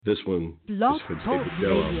This one Blog is for Talk David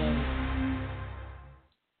Dello. Radio.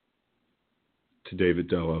 To David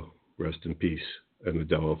Dello, rest in peace, and the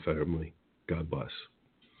Dello family. God bless.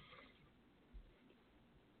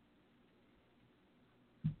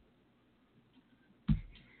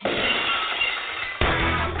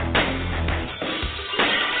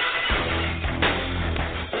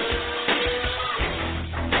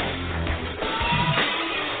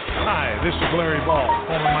 Hi, this is Larry Ball,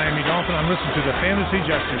 former Miami Dolphin. I'm listening to the Fantasy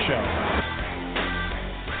Jester Show.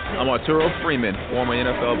 I'm Arturo Freeman, former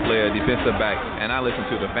NFL player, defensive back, and I listen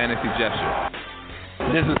to the Fantasy Jester.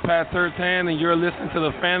 This is Pat Surtain, and you're listening to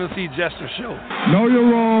the Fantasy Jester Show. Know your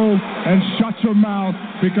role and shut your mouth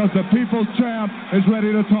because the people's champ is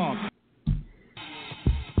ready to talk.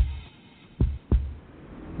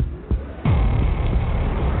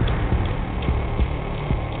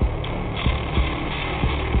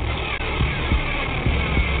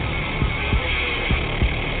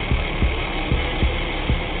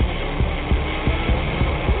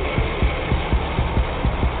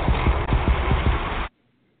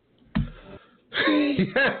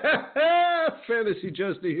 Fantasy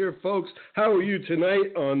Jester here, folks. How are you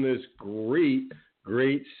tonight on this great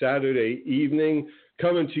Saturday evening?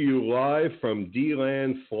 Coming to you live from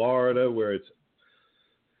D-Land, Florida, where it's,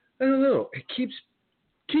 I don't know, it keeps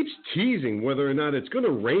teasing whether or not it's going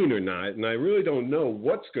to rain or not, and I really don't know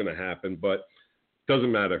what's going to happen, but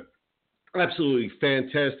doesn't matter. Absolutely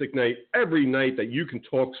fantastic night. Every night that you can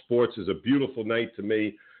talk sports is a beautiful night to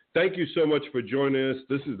me. Thank you so much for joining us.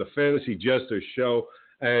 This is the Fantasy Jester Show.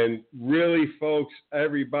 And really, folks,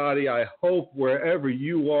 everybody, I hope wherever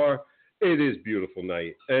you are, it is a beautiful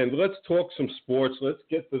night. And let's talk some sports. Let's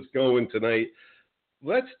get this going tonight.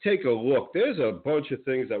 Let's take a look. There's a bunch of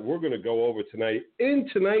things that we're going to go over tonight. In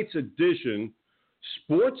tonight's edition,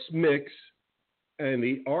 Sports Mix and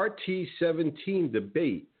the RT17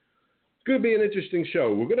 debate. It's going to be an interesting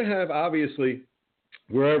show. We're going to have, obviously,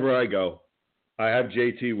 wherever I go, I have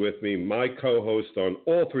JT with me, my co-host on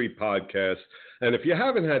all three podcasts. And if you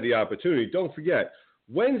haven't had the opportunity, don't forget,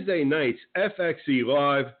 Wednesday nights, FXE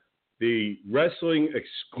Live, the wrestling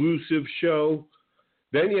exclusive show.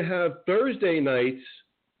 Then you have Thursday nights,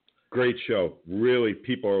 great show. Really,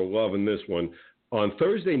 people are loving this one. On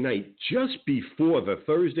Thursday night, just before the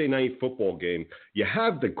Thursday night football game, you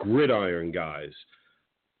have the Gridiron guys.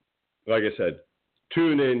 Like I said,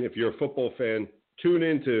 tune in if you're a football fan. Tune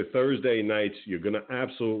in to Thursday nights. You're going to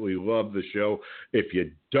absolutely love the show. If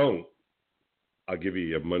you don't, I'll give you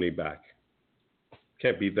your money back.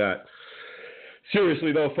 Can't beat that.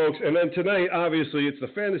 Seriously, though, folks. And then tonight, obviously, it's the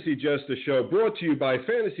Fantasy Jester Show brought to you by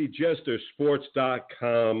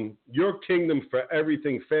FantasyJesterSports.com, your kingdom for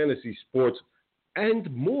everything fantasy sports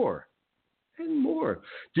and more. And more.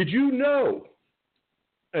 Did you know,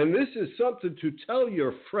 and this is something to tell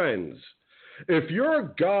your friends, if you're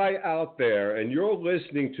a guy out there and you're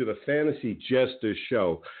listening to the Fantasy Jester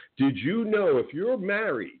Show, did you know if you're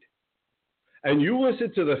married and you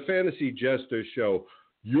listen to the Fantasy Jester Show,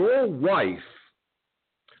 your wife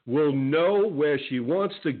will know where she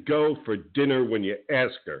wants to go for dinner when you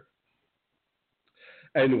ask her?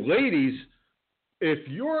 And ladies, if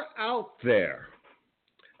you're out there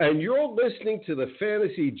and you're listening to the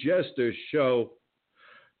Fantasy Jester Show,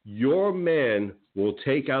 your man will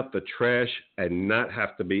take out the trash and not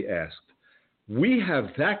have to be asked. We have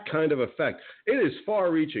that kind of effect. It is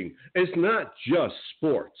far-reaching. It's not just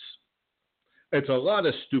sports. It's a lot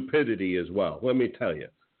of stupidity as well, let me tell you.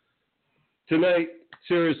 Tonight,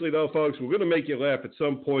 seriously though, folks, we're going to make you laugh at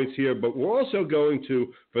some points here, but we're also going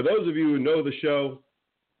to, for those of you who know the show,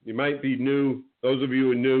 you might be new. Those of you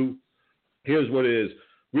who are new, here's what it is.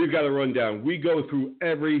 We've got a rundown. We go through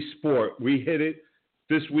every sport. We hit it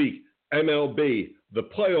this week. MLB, the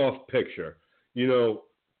playoff picture. You know,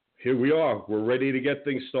 here we are. We're ready to get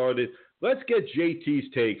things started. Let's get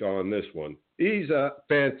JT's take on this one. He's a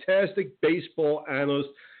fantastic baseball analyst.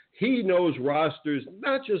 He knows rosters,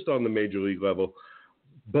 not just on the major league level,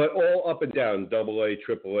 but all up and down, AA,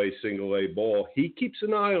 AAA, single A ball. He keeps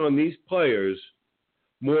an eye on these players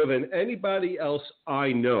more than anybody else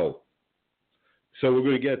I know. So we're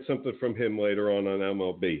going to get something from him later on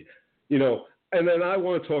MLB. You know, and then I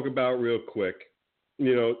want to talk about real quick,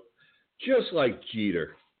 you know, just like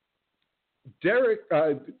Jeter, Derek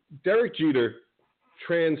Jeter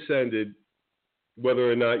transcended whether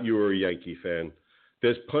or not you were a Yankee fan.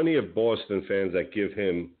 There's plenty of Boston fans that give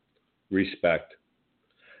him respect.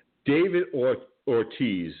 David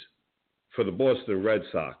Ortiz for the Boston Red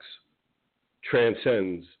Sox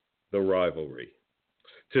transcends the rivalry.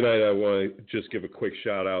 Tonight I want to just give a quick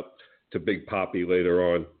shout out to Big Papi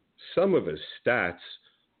later on. Some of his stats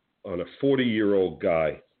on a 40-year-old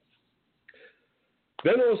guy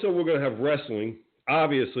Then also we're going to have wrestling.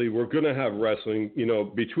 Obviously, we're going to have wrestling,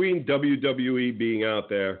 between WWE being out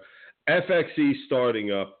there, FXE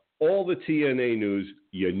starting up, all the TNA news,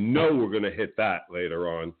 we're going to hit that later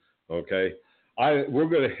on, okay? We're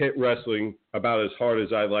going to hit wrestling about as hard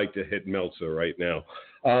as I like to hit Meltzer right now.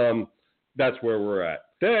 That's where we're at.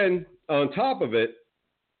 Then, on top of it,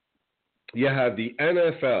 you have the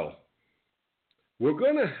NFL. We're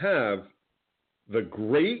going to have the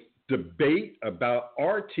great debate about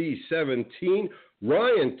RT17,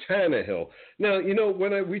 Ryan Tannehill. Now,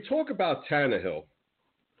 when we talk about Tannehill,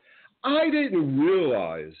 I didn't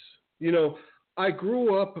realize, I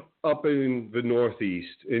grew up in the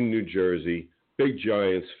Northeast in New Jersey, big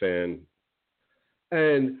Giants fan.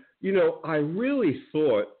 And, I really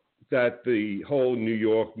thought that the whole New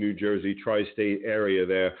York, New Jersey, tri-state area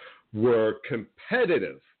there were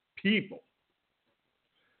competitive people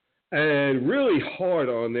and really hard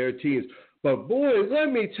on their teams. But boy,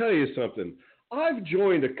 let me tell you something. I've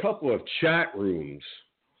joined a couple of chat rooms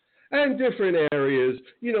and different areas.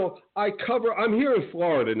 I'm here in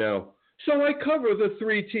Florida now, so I cover the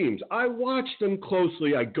three teams. I watch them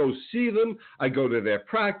closely. I go see them. I go to their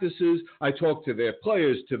practices. I talk to their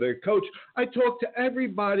players, to their coach. I talk to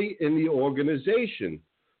everybody in the organization,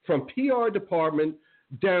 from PR department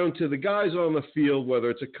down to the guys on the field, whether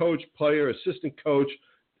it's a coach, player, assistant coach,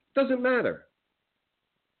 doesn't matter.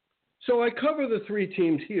 So I cover the three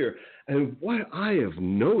teams here, and what I have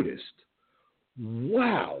noticed,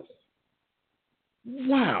 wow,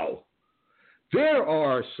 there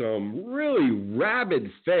are some really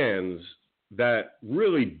rabid fans that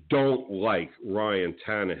really don't like Ryan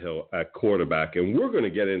Tannehill at quarterback, and we're going to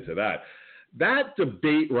get into that. That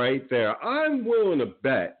debate right there, I'm willing to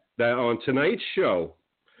bet that on tonight's show,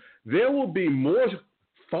 there will be more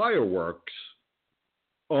fireworks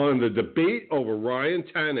on the debate over Ryan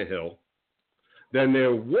Tannehill than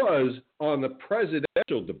there was on the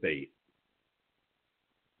presidential debate.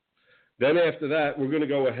 Then after that, we're going to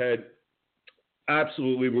go ahead.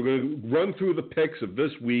 Absolutely, we're going to run through the picks of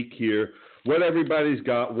this week here, what everybody's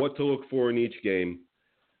got, what to look for in each game.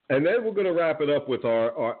 And then we're going to wrap it up with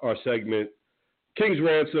our segment, King's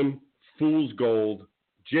Ransom, Fool's Gold.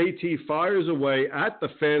 JT fires away at the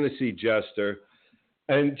Fantasy Jester.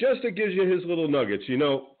 And Jester gives you his little nuggets.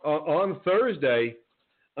 On Thursday,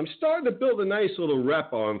 I'm starting to build a nice little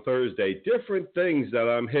rep on Thursday. Different things that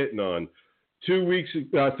I'm hitting on. 3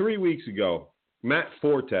 weeks ago, Matt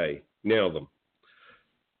Forte, nailed him.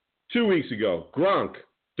 2 weeks ago, Gronk,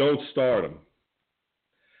 don't start him.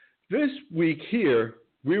 This week here,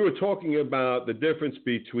 we were talking about the difference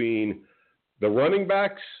between the running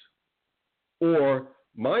backs or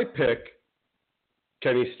my pick,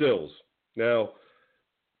 Kenny Stills. Now,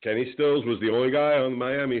 Kenny Stills was the only guy on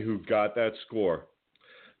Miami who got that score.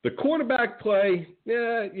 The quarterback play,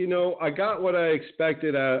 I got what I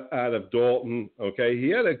expected out of Dalton. Okay, he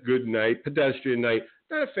had a good night, pedestrian night.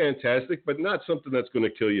 Not fantastic, but not something that's going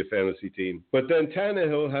to kill your fantasy team. But then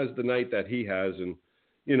Tannehill has the night that he has, and,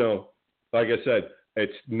 like I said,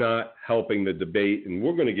 it's not helping the debate, and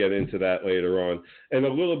we're going to get into that later on. And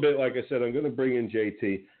a little bit, like I said, I'm going to bring in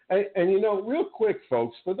JT. And real quick,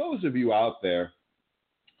 folks, for those of you out there,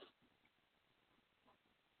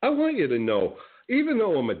 I want you to know, even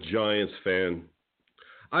though I'm a Giants fan,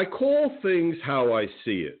 I call things how I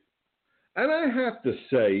see it. And I have to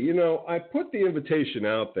say, I put the invitation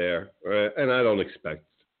out there, and I don't expect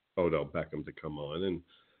Odell Beckham to come on. And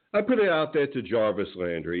I put it out there to Jarvis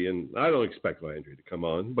Landry, and I don't expect Landry to come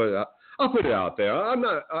on, but I'll put it out there. I'm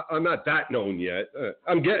not that known yet.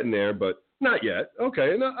 I'm getting there, but not yet.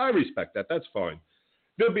 Okay, and I respect that. That's fine.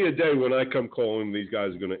 There'll be a day when I come calling, these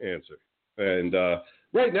guys are going to answer. And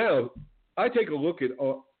right now, I take a look at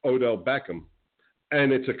Odell Beckham,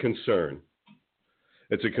 and it's a concern.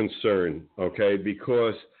 It's a concern, okay,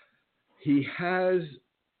 because he has,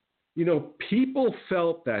 people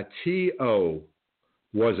felt that T.O.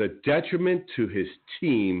 was a detriment to his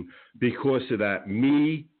team because of that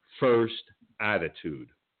me-first attitude.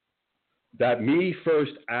 That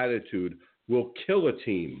me-first attitude will kill a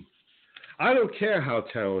team. I don't care how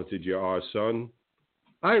talented you are, son.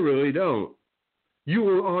 I really don't.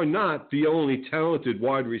 You are not the only talented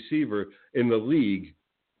wide receiver in the league.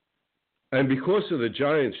 And because of the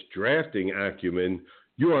Giants' drafting acumen,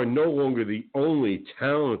 you are no longer the only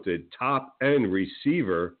talented top-end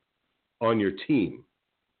receiver on your team.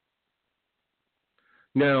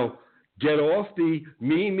 Now, get off the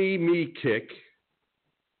me kick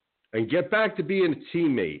and get back to being a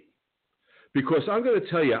teammate. Because I'm going to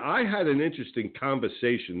tell you, I had an interesting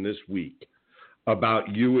conversation this week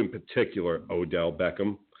about you in particular, Odell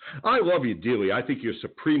Beckham. I love you dearly. I think you're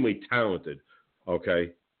supremely talented.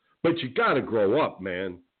 okay? But you got to grow up,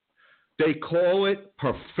 man. They call it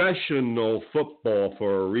professional football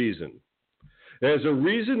for a reason. There's a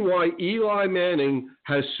reason why Eli Manning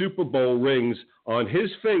has Super Bowl rings on his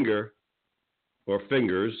finger, or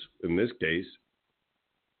fingers in this case,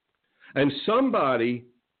 and somebody,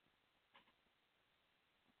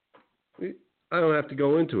 I don't have to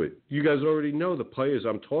go into it. You guys already know the players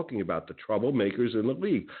I'm talking about, the troublemakers in the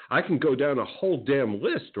league. I can go down a whole damn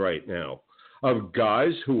list right now of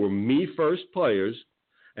guys who were me-first players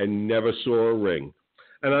and never saw a ring.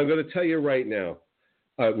 And I'm going to tell you right now,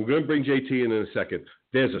 we're going to bring JT in a second.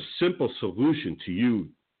 There's a simple solution to you,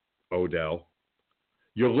 Odell.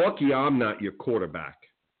 You're lucky I'm not your quarterback.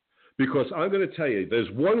 Because I'm going to tell you,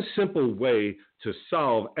 there's one simple way to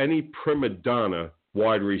solve any prima donna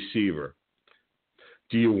wide receiver.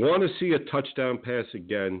 Do you want to see a touchdown pass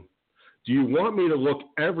again? Do you want me to look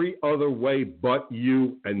every other way but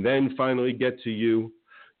you and then finally get to you?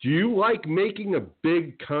 Do you like making a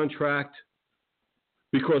big contract?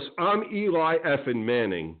 Because I'm Eli effing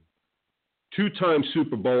Manning, 2-time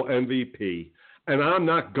Super Bowl MVP, and I'm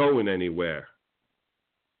not going anywhere.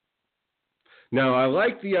 Now, I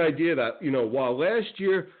like the idea that, while last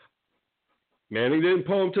year Manning didn't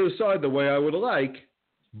pull him to the side the way I would like,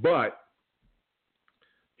 but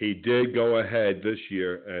he did go ahead this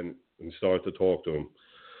year and start to talk to him.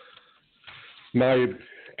 My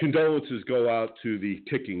condolences go out to the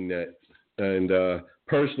kicking net, and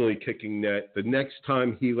personally kicking net. The next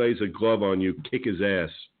time he lays a glove on you, kick his ass.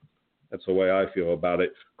 That's the way I feel about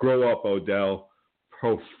it. Grow up, Odell.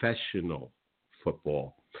 Professional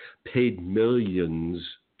football. Paid millions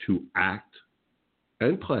to act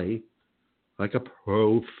and play like a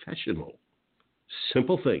professional.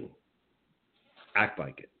 Simple thing. Act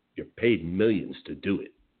like it. You're paid millions to do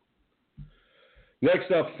it. Next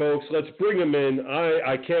up, folks, let's bring him in.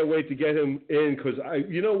 I can't wait to get him in because,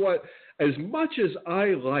 you know what? As much as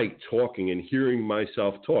I like talking and hearing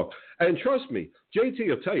myself talk, and trust me, JT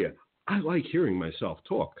will tell you, I like hearing myself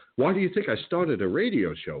talk. Why do you think I started a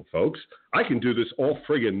radio show, folks? I can do this all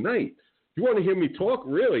friggin' night. You want to hear me talk?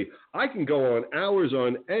 Really? I can go on hours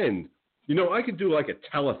on end. I could do like a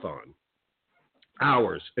telethon.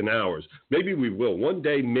 Hours and hours. Maybe we will. One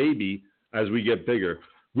day, maybe, as we get bigger,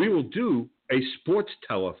 we will do a sports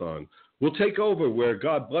telethon. We'll take over where,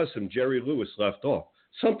 God bless him, Jerry Lewis left off.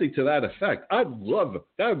 Something to that effect. I'd love it.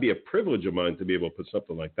 That would be a privilege of mine to be able to put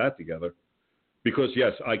something like that together. Because,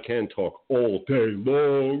 yes, I can talk all day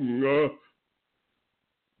long.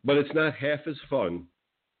 But it's not half as fun.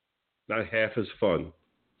 Not half as fun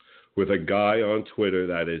with a guy on Twitter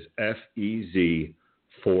that is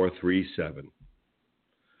FEZ437.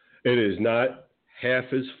 It is not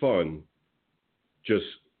half as fun just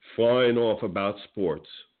flying off about sports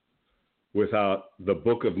without the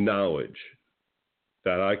book of knowledge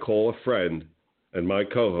that I call a friend and my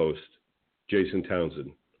co-host, Jason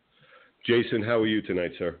Townsend. Jason, how are you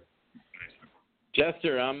tonight, sir?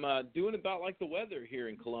 Jester, I'm doing about like the weather here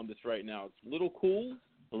in Columbus right now. It's a little cool,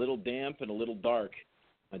 a little damp, and a little dark.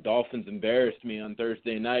 My Dolphins embarrassed me on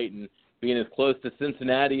Thursday night, and being as close to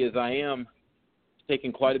Cincinnati as I am, it's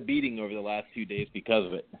taken quite a beating over the last few days because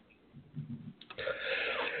of it.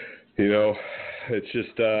 It's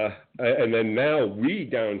just, and then now we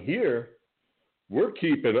down here, we're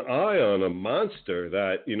keeping an eye on a monster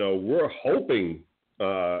that, we're hoping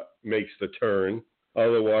makes the turn.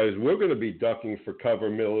 Otherwise, we're going to be ducking for cover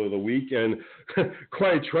middle of the week. And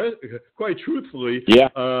quite truthfully,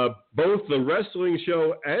 both the wrestling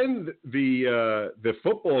show and the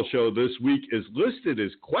football show this week is listed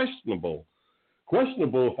as questionable.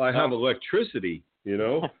 Questionable if I have electricity,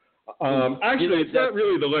 Actually, it's not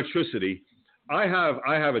really the electricity. I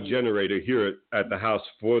have a generator here at the house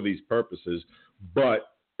for these purposes,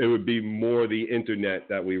 but it would be more the internet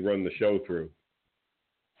that we run the show through.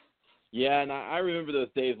 Yeah, and I remember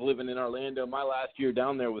those days living in Orlando. My last year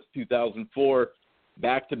down there was 2004,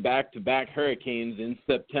 back-to-back hurricanes in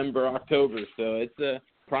September, October. So it's a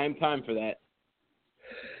prime time for that.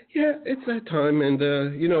 Yeah, it's that time, and,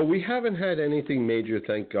 we haven't had anything major,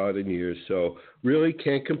 thank God, in years, so really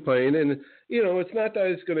can't complain. And, it's not that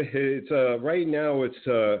it's going to hit. It's right now it's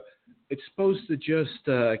supposed to just,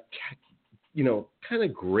 kind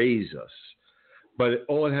of graze us. But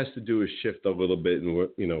all it has to do is shift a little bit, and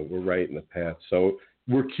we're right in the path. So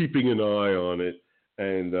we're keeping an eye on it,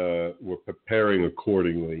 and we're preparing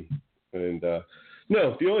accordingly. And,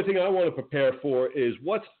 no, the only thing I want to prepare for is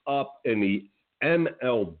what's up in the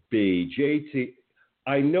MLB. JT,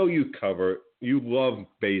 I know you cover it. You love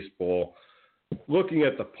baseball. Looking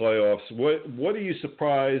at the playoffs, what are you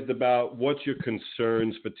surprised about? What's your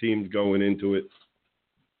concerns for teams going into it?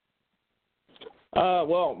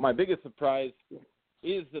 Well, my biggest surprise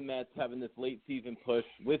is the Mets having this late season push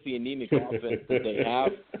with the anemic offense that they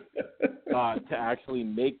have to actually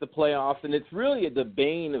make the playoffs. And it's really the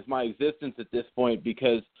bane of my existence at this point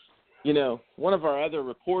because, you know, one of our other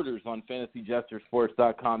reporters on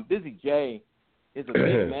FantasyJesterSports.com, Bizzy J, is a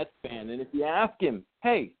big Mets fan. And if you ask him,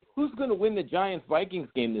 hey, who's going to win the Giants-Vikings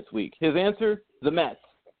game this week? His answer, the Mets.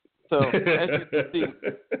 So as you can see,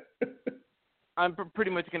 I'm pretty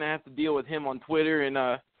much going to have to deal with him on Twitter and,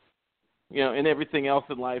 you know, and everything else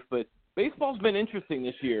in life. But baseball's been interesting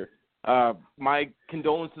this year. My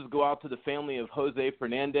condolences go out to the family of Jose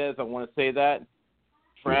Fernandez. I want to say that.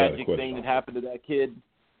 Tragic thing that happened to that kid.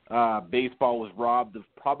 Baseball was robbed of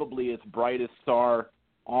probably its brightest star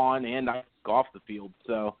on and off the field.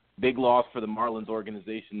 So big loss for the Marlins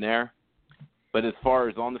organization there. But as far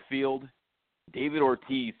as on the field, David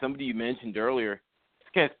Ortiz, somebody you mentioned earlier, this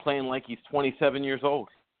guy's playing like he's 27 years old.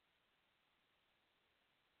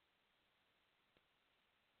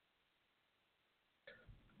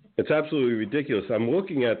 It's absolutely ridiculous. I'm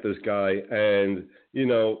looking at this guy and, you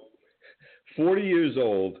know, 40 years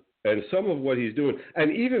old and some of what he's doing,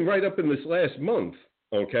 and even right up in this last month,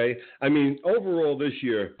 okay? I mean, overall this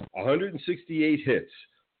year, 168 hits,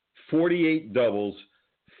 48 doubles,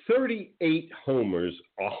 38 homers,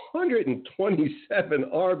 127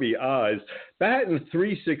 RBIs, batting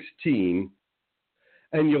 .316.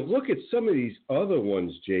 And you look at some of these other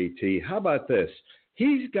ones, JT, how about this?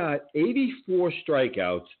 He's got 84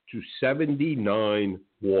 strikeouts to 79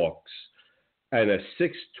 walks and a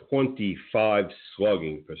 .625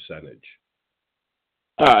 slugging percentage.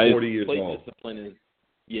 40 years old.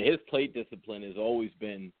 His plate discipline has always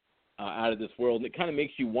been out of this world. And it kind of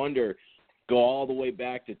makes you wonder, go all the way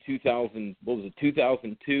back to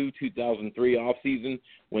 2002, 2003 offseason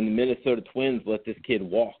when the Minnesota Twins let this kid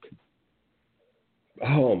walk.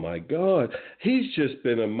 Oh, my God. He's just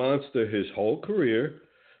been a monster his whole career,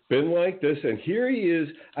 been like this, and here he is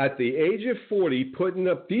at the age of 40 putting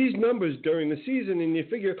up these numbers during the season, and you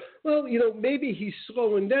figure, well, you know, maybe he's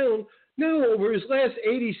slowing down. No, over his last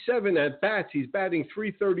 87 at-bats, he's batting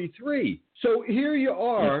 .333. So here you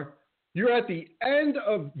are. You're at the end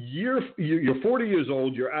of you're 40 years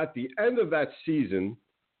old. You're at the end of that season,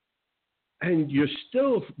 and you're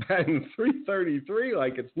still batting .333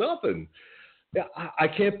 like it's nothing. I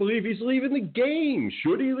can't believe he's leaving the game.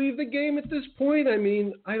 Should he leave the game at this point? I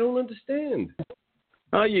mean, I don't understand.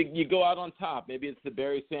 You go out on top. Maybe it's the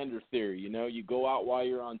Barry Sanders theory. You know, you go out while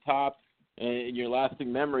you're on top, and your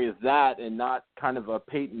lasting memory is that and not kind of a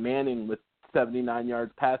Peyton Manning with 79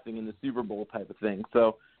 yards passing in the Super Bowl type of thing.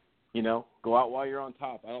 So, you know, go out while you're on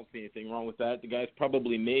top. I don't see anything wrong with that. The guy's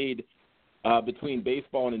probably made, between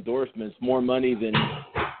baseball and endorsements, more money than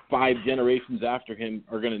 5 generations after him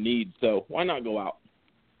are going to need. So why not go out?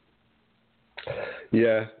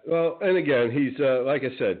 Yeah. Well, and again, he's, like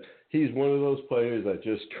I said, he's one of those players that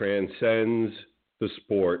just transcends the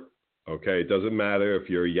sport. Okay. It doesn't matter if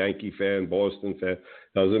you're a Yankee fan, Boston fan,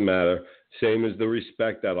 doesn't matter. Same as the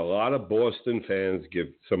respect that a lot of Boston fans give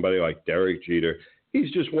somebody like Derek Jeter.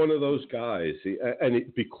 He's just one of those guys.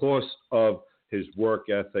 Because of his work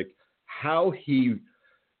ethic, how he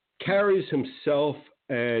carries himself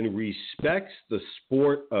and respects the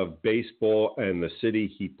sport of baseball and the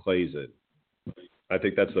city he plays in. I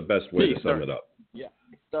think that's the best way to sum it up. Yeah,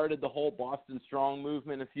 started the whole Boston Strong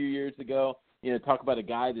movement a few years ago. You know, talk about a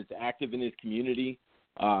guy that's active in his community,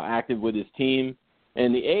 active with his team.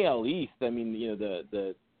 And the AL East, I mean, you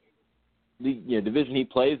know, the division he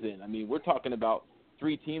plays in, I mean, we're talking about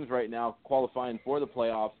 3 teams right now qualifying for the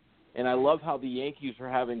playoffs. And I love how the Yankees are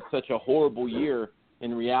having such a horrible year.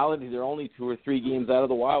 In reality, they're only 2 or 3 games out of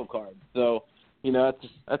the wild card. So, you know,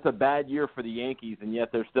 that's a bad year for the Yankees, and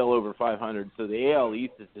yet they're still over 500. So the AL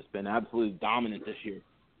East has just been absolutely dominant this year.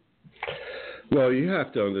 Well, you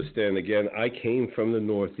have to understand, again, I came from the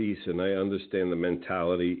Northeast, and I understand the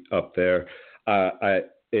mentality up there.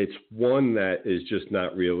 It's one that is just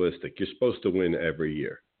not realistic. You're supposed to win every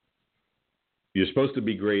year. You're supposed to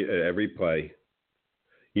be great at every play.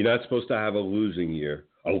 You're not supposed to have a losing year.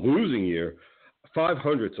 A losing year?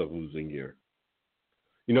 500's a losing year.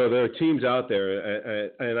 You know, there are teams out there,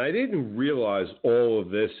 and I didn't realize all of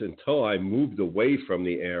this until I moved away from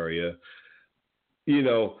the area. You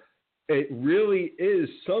know, it really is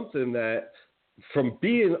something that from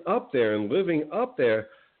being up there and living up there,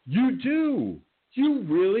 you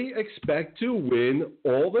really expect to win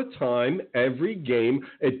all the time, every game.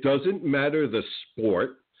 It doesn't matter the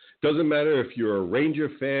sport. Doesn't matter if you're a Ranger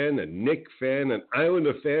fan, a Knick fan, an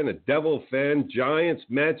Islander fan, a Devil fan, Giants,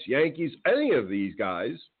 Mets, Yankees, any of these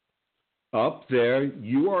guys. Up there,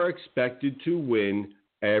 you are expected to win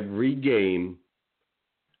every game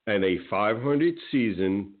And a 500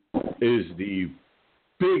 season is the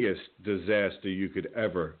biggest disaster you could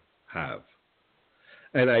ever have.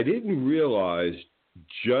 And I didn't realize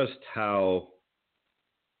just how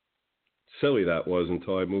silly that was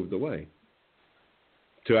until I moved away.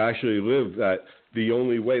 To actually live that the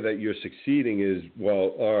only way that you're succeeding is,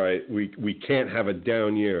 well, all right, we can't have a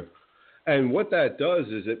down year. And what that does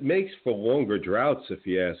is it makes for longer droughts, if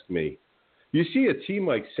you ask me. You see a team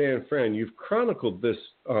like San Fran, you've chronicled this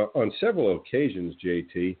on several occasions,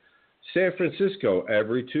 JT. San Francisco,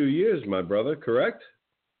 every 2 years, my brother, correct?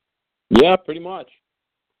 Yeah, pretty much.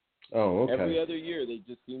 Oh, okay. Every other year, they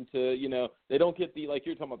just seem to, they don't get like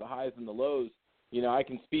you're talking about the highs and the lows. I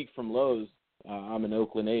can speak from lows. I'm an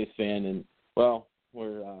Oakland A's fan, and, well,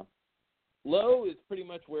 we're low is pretty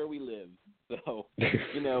much where we live. So,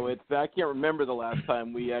 I can't remember the last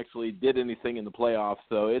time we actually did anything in the playoffs.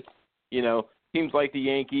 So it's, teams like the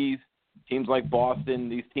Yankees, teams like Boston,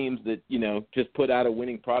 these teams that, just put out a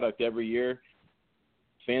winning product every year,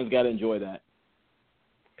 fans got to enjoy that.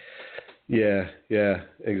 Yeah,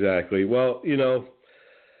 exactly. Well,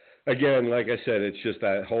 again, like I said, it's just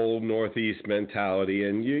that whole Northeast mentality.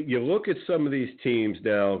 And you look at some of these teams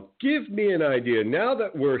now, give me an idea. Now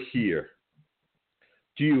that we're here,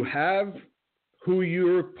 do you have who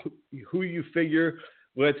you figure,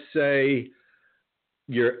 let's say,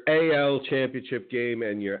 your AL championship game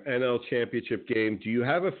and your NL championship game, do you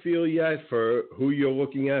have a feel yet for who you're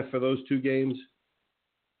looking at for those two games?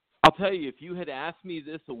 I'll tell you, if you had asked me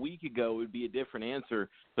this a week ago, it would be a different answer.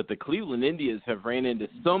 But the Cleveland Indians have ran into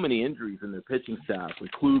so many injuries in their pitching staff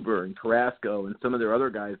with Kluber and Carrasco and some of their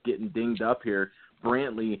other guys getting dinged up here.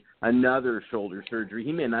 Brantley, another shoulder surgery.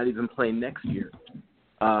 He may not even play next year.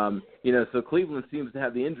 So Cleveland seems to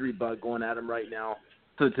have the injury bug going at him right now.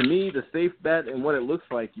 So to me, the safe bet and what it looks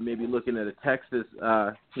like, you may be looking at a Texas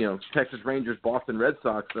Rangers, Boston Red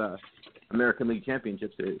Sox American League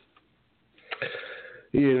Championship Series.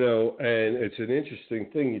 And it's an interesting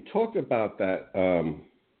thing. You talk about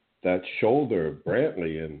that shoulder of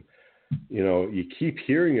Brantley, and, you keep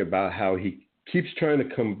hearing about how he keeps trying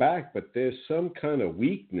to come back, but there's some kind of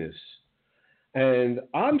weakness. And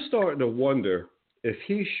I'm starting to wonder if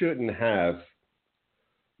he shouldn't have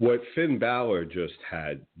what Finn Balor just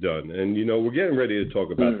had done. And, we're getting ready to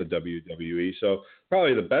talk about the WWE, so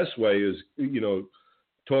probably the best way is,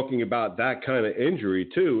 talking about that kind of injury,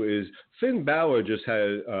 too, is Finn Balor just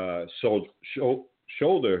had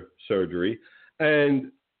shoulder surgery,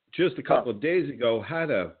 and just a couple of days ago had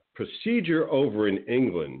a procedure over in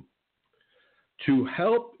England to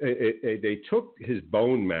help. They took his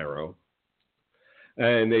bone marrow,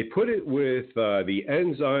 and they put it with the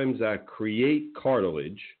enzymes that create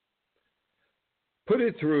cartilage, put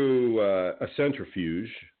it through a centrifuge,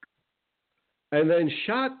 and then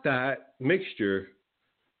shot that mixture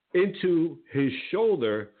into his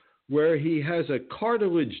shoulder where he has a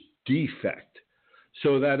cartilage defect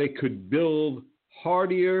so that it could build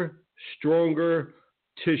hardier, stronger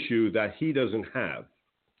tissue that he doesn't have.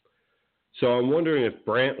 So I'm wondering if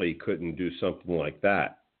Brantley couldn't do something like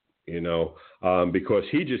that, because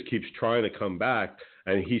he just keeps trying to come back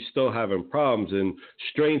and he's still having problems, and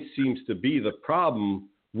strength seems to be the problem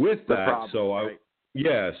with that. So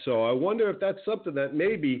I wonder if that's something that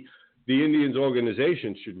maybe the Indians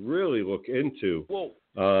organization should really look into. Well,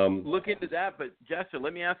 look into that. But Jester,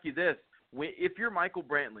 let me ask you this: if you're Michael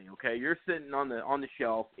Brantley, okay, you're sitting on the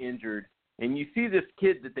shelf injured, and you see this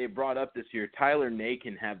kid that they brought up this year, Tyler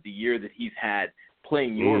Nakin, have the year that he's had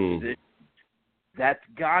playing your position. That's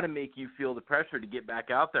got to make you feel the pressure to get back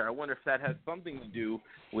out there. I wonder if that has something to do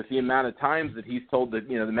with the amount of times that he's told the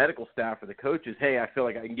medical staff or the coaches, "Hey, I feel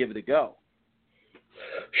like I can give it a go."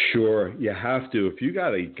 Sure, you have to. If you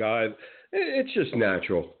got a guy, it's just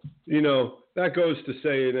natural. That goes to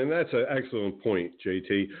say it, and that's an excellent point,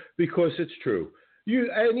 JT, because it's true.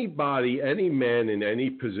 Anybody, any man in any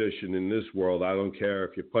position in this world, I don't care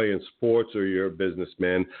if you're playing sports or you're a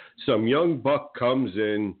businessman, some young buck comes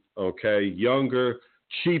in, okay, younger,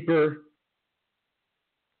 cheaper,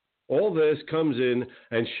 all this comes in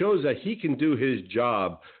and shows that he can do his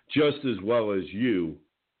job just as well as you.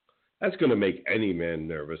 That's going to make any man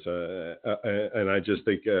nervous, and I just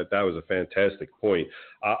think that was a fantastic point.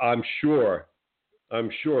 I'm sure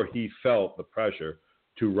he felt the pressure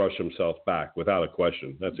to rush himself back without a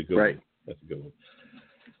question. That's a good one. That's a good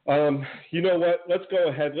one. You know what? Let's go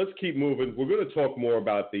ahead. Let's keep moving. We're going to talk more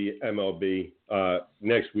about the MLB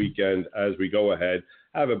next weekend as we go ahead,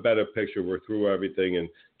 have a better picture. We're through everything and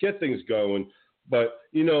get things going. But,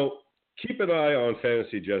 keep an eye on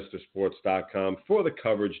FantasyJesterSports.com for the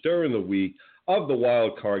coverage during the week of the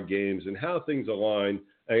wild card games and how things align.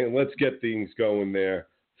 And let's get things going there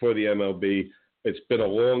for the MLB. It's been a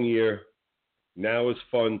long year. Now is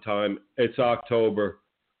fun time. It's October.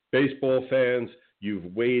 Baseball fans,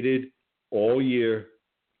 you've waited all year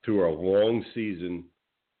through a long season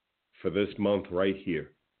for this month right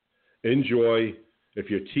here. Enjoy. If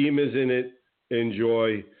your team is in it,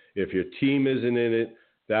 enjoy. If your team isn't in it,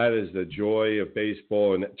 that is the joy of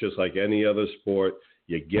baseball. And just like any other sport,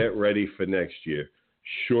 you get ready for next year.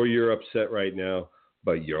 Sure, you're upset right now,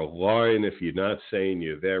 but you're lying if you're not saying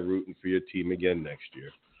you're there rooting for your team again next year.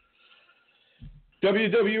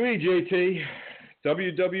 WWE, JT.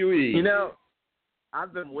 WWE. You know,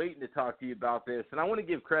 I've been waiting to talk to you about this, and I want to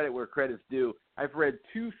give credit where credit's due. I've read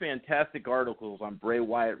 2 fantastic articles on Bray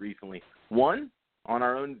Wyatt recently. One on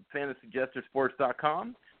our own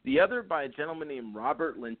FantasyJesterSports.com, the other by a gentleman named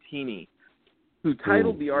Robert Lentini, who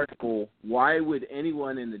titled the article, "Why Would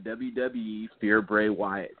Anyone in the WWE Fear Bray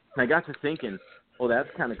Wyatt?" And I got to thinking, well, that's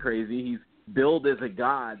kind of crazy. He's billed as a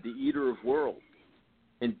god, the eater of worlds.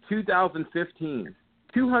 In 2015,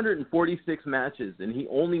 246 matches, and he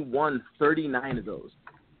only won 39 of those.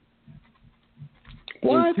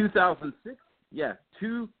 What? In 2006,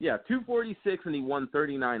 246, and he won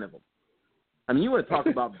 39 of them. I mean, you want to talk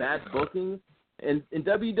about bad booking, and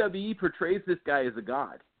WWE portrays this guy as a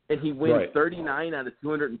god, and he wins 39 out of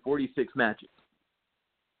 246 matches.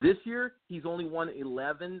 This year, he's only won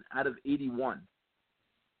 11 out of 81.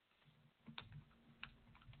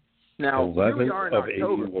 Now, 11 here we are in of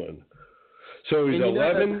October. 81. So he's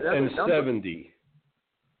 11 and 70.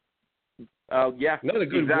 Yeah. Not a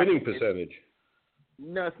good winning percentage.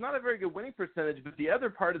 No, it's not a very good winning percentage, but the other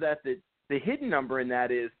part of that, the hidden number in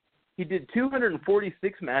that is he did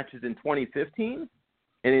 246 matches in 2015,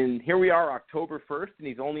 and here we are October 1st, and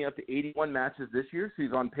he's only up to 81 matches this year, so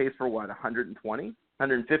he's on pace for, 120,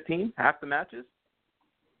 115, half the matches?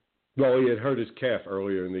 Well, he had hurt his calf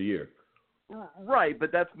earlier in the year. Right,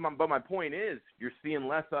 but my point is you're seeing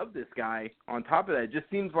less of this guy. On top of that, it just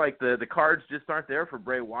seems like the cards just aren't there for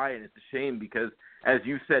Bray Wyatt, and it's a shame because, as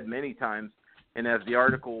you've said many times, and as the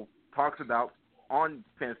article talks about on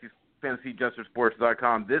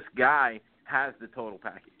FantasyJesterSports.com, this guy has the total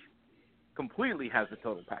package. Completely has the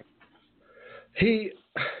total package.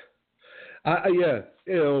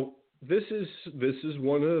 This is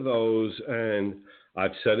one of those, and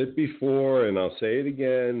I've said it before, and I'll say it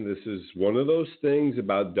again. This is one of those things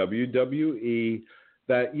about WWE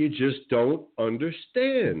that you just don't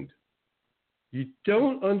understand. You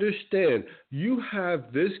don't understand. You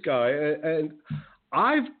have this guy, and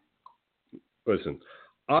I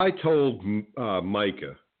told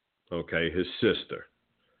Micah, his sister,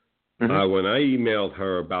 when I emailed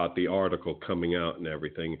her about the article coming out and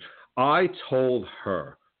everything, I told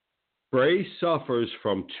her, Bray suffers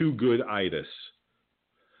from too good-itis.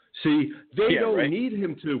 See, they don't need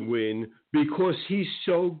him to win because he's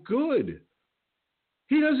so good.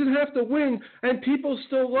 He doesn't have to win, and people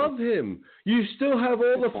still love him. You still have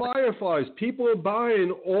all the Fireflies. People are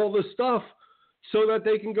buying all the stuff so that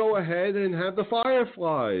they can go ahead and have the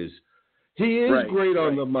Fireflies. He is great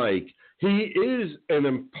on the mic. He is an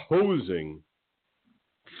imposing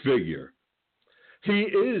figure. He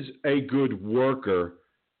is a good worker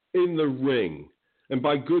in the ring. And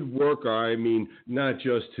by good worker, I mean not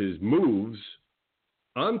just his moves.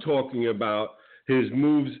 I'm talking about his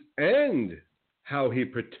moves and how he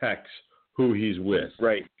protects who he's with.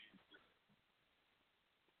 Right.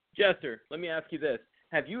 Jester, let me ask you this.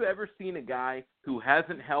 Have you ever seen a guy who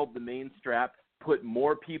hasn't held the main strap put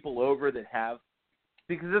more people over that have?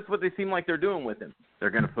 Because that's what they seem like they're doing with him.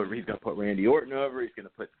 He's going to put Randy Orton over. He's going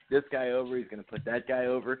to put this guy over. He's going to put that guy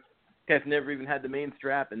over. This guy's never even had the main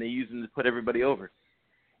strap, and they use him to put everybody over.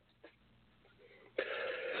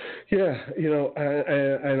 Yeah,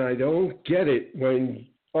 and I don't get it when,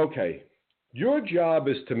 your job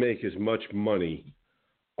is to make as much money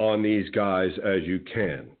on these guys as you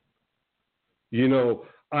can.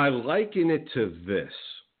 I liken it to this,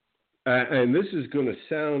 and this is going to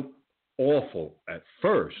sound awful at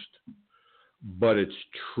first, but it's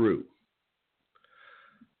true.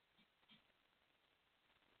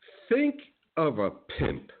 Think of a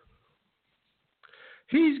pimp.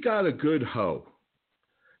 He's got a good hoe.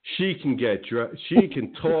 She can she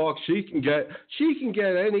can talk, she can get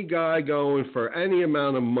any guy going for any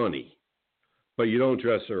amount of money, but you don't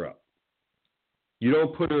dress her up. You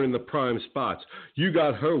don't put her in the prime spots. You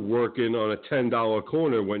got her working on a $10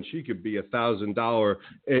 corner when she could be $1,000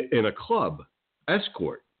 in a club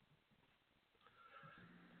escort.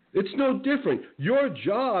 It's no different. Your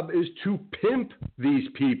job is to pimp these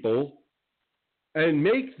people and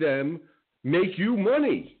make them make you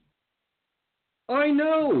money. I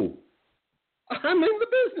know. I'm in the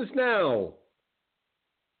business now.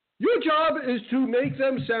 Your job is to make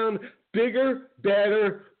them sound bigger,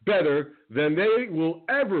 better than they will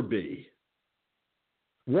ever be.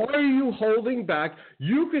 Why are you holding back?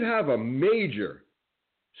 You could have a major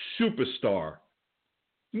superstar,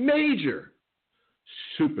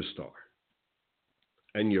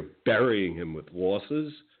 and you're burying him with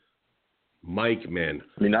losses. Mic man,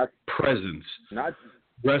 presence,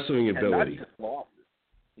 wrestling ability.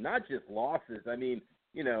 Not just losses. I mean,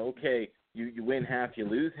 okay, you win half, you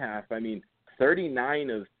lose half. I mean, 39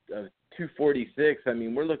 of 246. I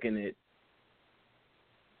mean, we're looking at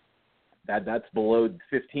that's below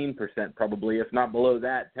 15% probably, if not below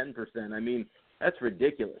that, 10%. I mean, that's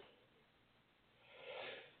ridiculous.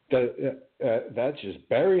 That's just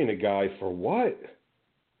burying a guy for what?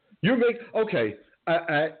 You make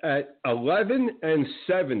at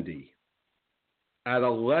 11-70. At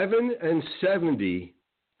 11-70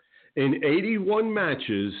 in 81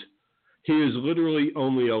 matches, he is literally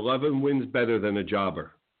only 11 wins better than a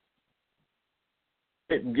jobber.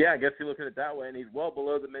 Yeah, I guess you look at it that way, and he's well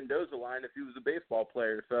below the Mendoza line if he was a baseball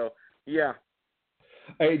player. So, yeah.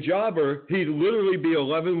 A jobber, he'd literally be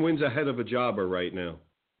 11 wins ahead of a jobber right now.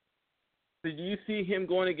 So do you see him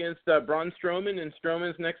going against Braun Strowman in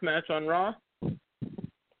Strowman's next match on Raw?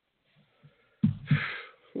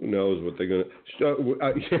 Who knows what they're going to...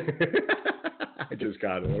 I just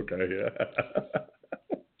got it. Okay,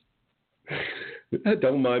 yeah.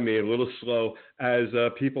 Don't mind me, a little slow. As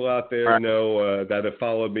people out there know that have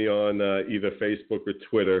followed me on either Facebook or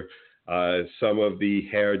Twitter, some of the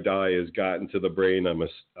hair dye has gotten to the brain. I'm a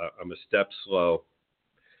step slow.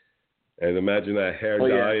 And imagine that hair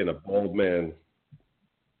dye and a bald man.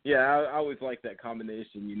 Yeah, I always like that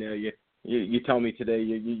combination. You tell me today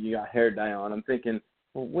you got hair dye on. I'm thinking,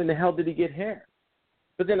 well, when the hell did he get hair?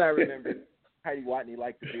 But then I remembered Heidi Watney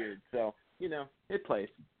liked the beard. So, it plays.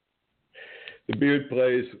 The beard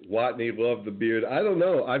plays. Watney loved the beard. I don't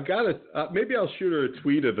know. I've got to maybe I'll shoot her a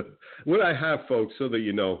tweet of what I have, folks, so that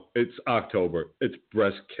you know. It's October. It's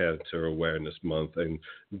Breast Cancer Awareness Month, and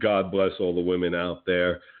God bless all the women out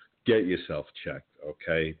there. Get yourself checked,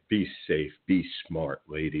 okay? Be safe. Be smart,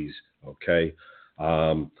 ladies, okay?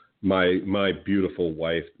 My beautiful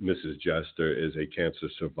wife, Mrs. Jester, is a cancer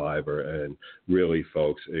survivor, and really,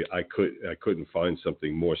 folks, I couldn't find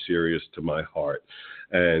something more serious to my heart.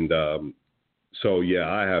 And so, yeah,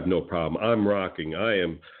 I have no problem. I'm rocking.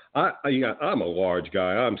 I'm a large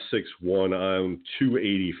guy. I'm 6'1". I'm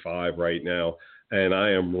 285 right now, and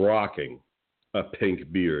I am rocking a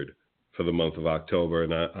pink beard for the month of October,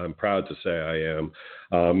 and I'm proud to say I am.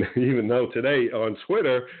 Even though today on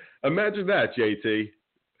Twitter, imagine that, JT.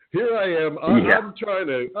 Here I am. I'm trying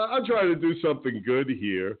to do something good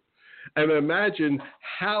here, and imagine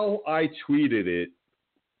how I tweeted it.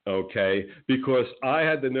 Okay, because I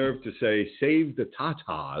had the nerve to say, save the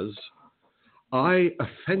tatas. I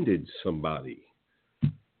offended somebody.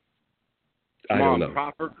 I don't know.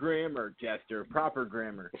 Proper grammar, Jester. Proper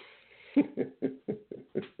grammar. I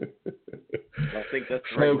think that's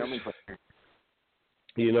the right nomenclature.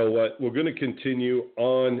 You know what? We're going to continue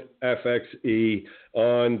on FXE,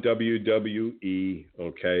 on WWE,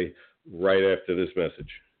 okay, right after this message.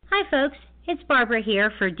 Hi, folks. It's Barbara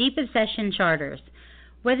here for Deep Obsession Charters.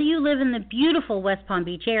 Whether you live in the beautiful West Palm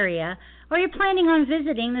Beach area or you're planning on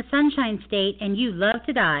visiting the Sunshine State and you love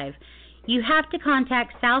to dive, you have to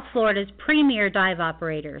contact South Florida's premier dive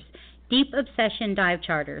operators, Deep Obsession Dive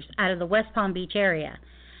Charters, out of the West Palm Beach area.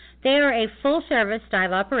 They are a full-service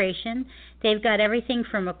dive operation. They've got everything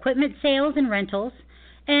from equipment sales and rentals,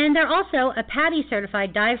 and they're also a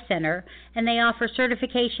PADI-certified dive center, and they offer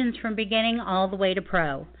certifications from beginning all the way to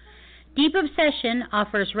pro. Deep Obsession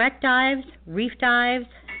offers wreck dives, reef dives,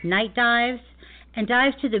 night dives, and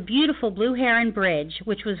dives to the beautiful Blue Heron Bridge,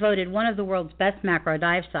 which was voted one of the world's best macro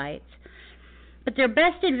dive sites. But their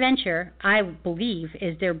best adventure, I believe,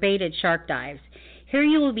 is their baited shark dives. Here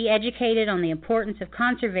you will be educated on the importance of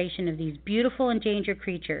conservation of these beautiful endangered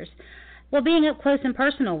creatures while being up close and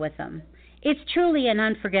personal with them. It's truly an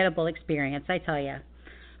unforgettable experience, I tell you.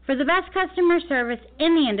 For the best customer service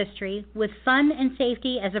in the industry, with fun and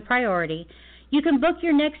safety as a priority, you can book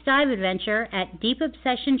your next dive adventure at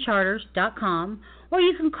deepobsessioncharters.com, or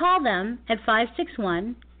you can call them at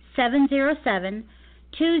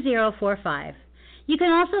 561-707-2045. You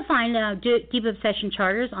can also find Deep Obsession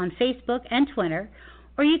Charters on Facebook and Twitter,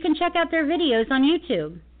 or you can check out their videos on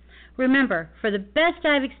YouTube. Remember, for the best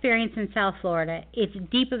dive experience in South Florida, it's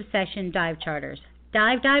Deep Obsession Dive Charters.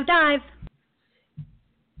 Dive, dive, dive!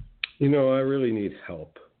 You know, I really need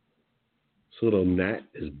help. This little gnat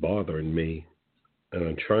is bothering me, and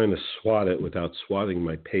I'm trying to swat it without swatting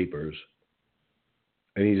my papers.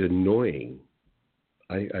 And he's annoying.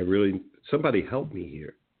 I really, somebody help me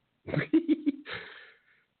here.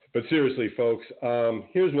 But seriously, folks,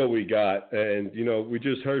 here's what we got. And, we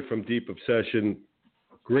just heard from Deep Obsession.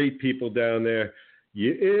 Great people down there.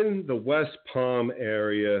 You're in the West Palm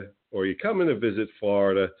area or you're coming to visit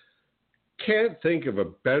Florida. Can't think of a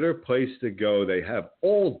better place to go. They have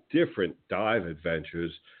all different dive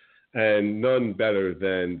adventures and none better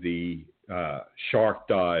than the shark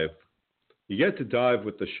dive. You get to dive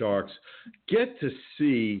with the sharks, get to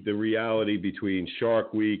see the reality between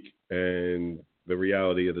Shark Week and the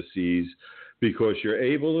reality of the seas, because you're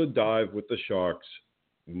able to dive with the sharks,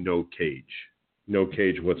 no cage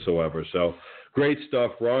whatsoever. So great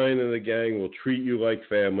stuff. Ryan and the gang will treat you like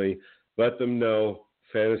family. Let them know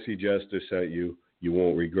Fantasy Jester sent you. You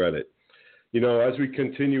won't regret it. As we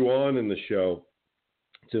continue on in the show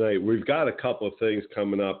tonight, we've got a couple of things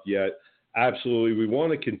coming up yet. Absolutely. We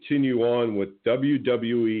want to continue on with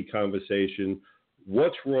WWE conversation.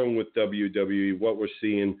 What's wrong with WWE, what we're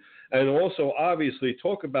seeing, and also obviously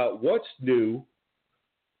talk about what's new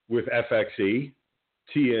with FXE,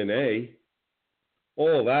 TNA,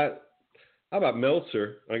 all that. How about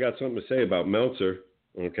Meltzer? I got something to say about Meltzer,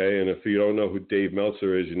 okay? And if you don't know who Dave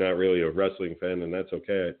Meltzer is, you're not really a wrestling fan, and that's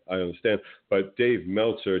okay. I understand. But Dave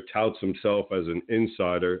Meltzer touts himself as an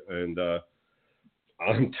insider, and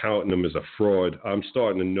I'm touting him as a fraud. I'm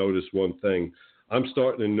starting to notice one thing. I'm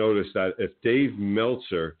starting to notice that if Dave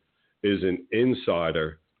Meltzer is an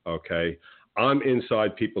insider, okay, I'm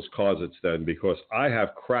inside people's closets then, because I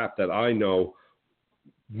have crap that I know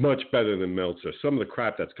much better than Meltzer. Some of the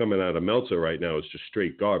crap that's coming out of Meltzer right now is just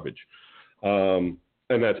straight garbage. And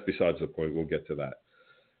that's besides the point. We'll get to that.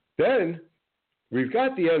 Then we've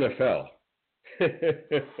got the NFL.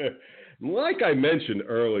 Like I mentioned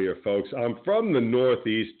earlier, folks, I'm from the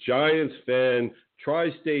Northeast, Giants fan,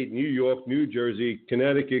 tri-state, New York, New Jersey,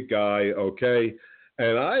 Connecticut guy, okay?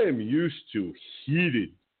 And I am used to heated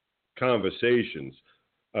conversations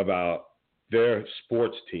about their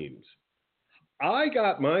sports teams. I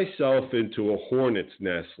got myself into a hornet's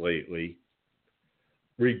nest lately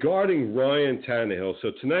regarding Ryan Tannehill.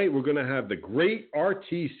 So tonight we're going to have the great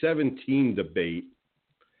RT17 debate.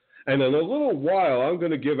 And in a little while, I'm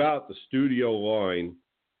going to give out the studio line,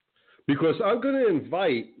 because I'm going to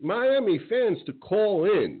invite Miami fans to call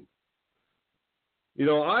in.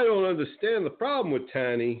 I don't understand the problem with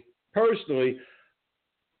Tanny, personally,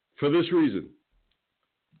 for this reason.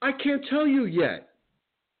 I can't tell you yet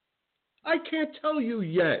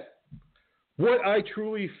what I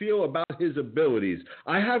truly feel about his abilities.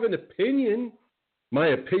 I have an opinion. My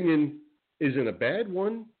opinion isn't a bad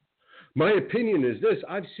one. My opinion is this: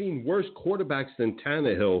 I've seen worse quarterbacks than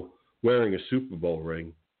Tannehill wearing a Super Bowl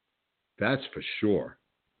ring. That's for sure.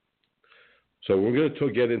 So we're going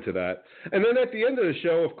to get into that. And then at the end of the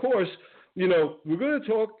show, of course, we're going to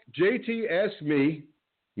talk. JT asked me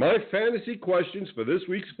my fantasy questions for this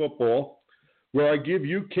week's football, where I give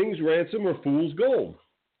you King's Ransom or Fool's Gold.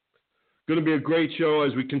 Going to be a great show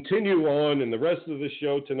as we continue on in the rest of the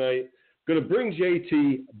show tonight. Going to bring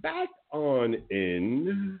JT back on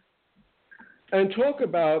in and talk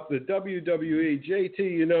about the WWE.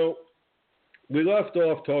 JT, we left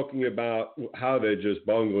off talking about how they're just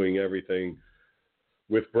bungling everything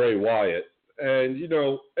with Bray Wyatt. And,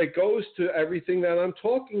 it goes to everything that I'm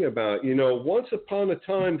talking about. Once upon a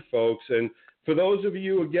time, folks, and for those of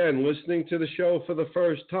you, again, listening to the show for the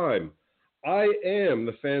first time, I am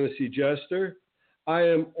the Fantasy Jester. I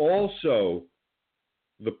am also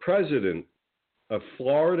the president of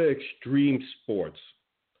Florida Extreme Sports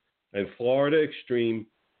and Florida Extreme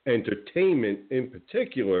Entertainment in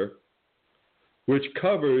particular, which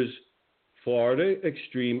covers Florida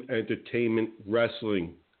Extreme Entertainment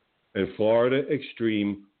Wrestling and Florida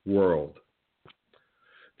Extreme World.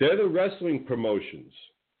 They're the wrestling promotions.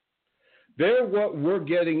 They're what we're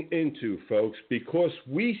getting into, folks, because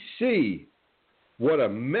we see what a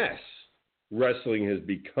mess wrestling has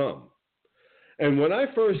become. And when I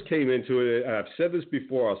first came into it, I've said this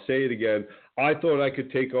before, I'll say it again, I thought I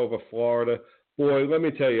could take over Florida. Boy, let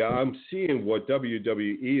me tell you, I'm seeing what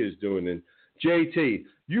WWE is doing. And JT,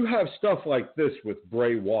 you have stuff like this with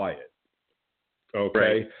Bray Wyatt,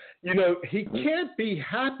 okay? Right. He can't be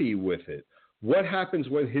happy with it. What happens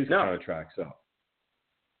when his contract's up?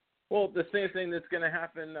 Well, the same thing that's going to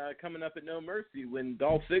happen coming up at No Mercy when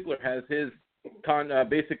Dolph Ziggler has his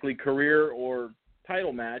basically career or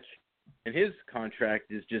title match, and his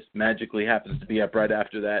contract is just magically happens to be up right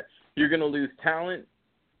after that. You're going to lose talent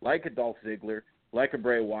like a Dolph Ziggler, like a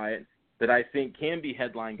Bray Wyatt, that I think can be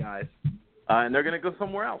headline guys, and they're going to go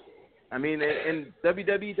somewhere else. I mean, and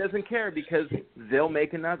WWE doesn't care because they'll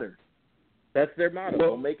make another. That's their motto.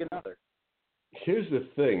 They'll make another. here's the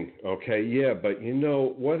thing, okay? Yeah, but you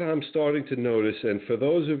know what I'm starting to notice, and for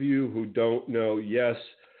those of you who don't know, yes,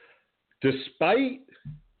 despite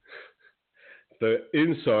the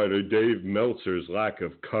insider Dave Meltzer's lack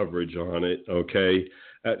of coverage on it, okay,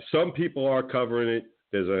 some people are covering it.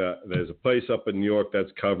 There's a place up in New York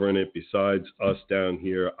that's covering it besides us down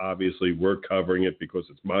here. Obviously, we're covering it because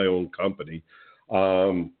it's my own company.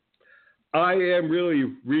 I am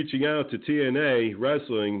really reaching out to TNA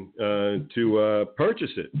Wrestling to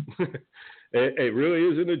purchase it. It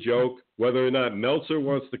really isn't a joke. Whether or not Meltzer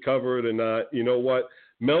wants to cover it or not, you know what?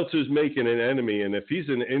 Meltzer's making an enemy, and if he's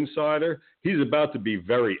an insider, he's about to be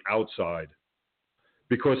very outside.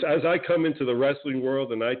 Because as I come into the wrestling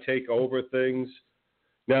world and I take over things,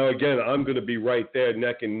 now again, I'm going to be right there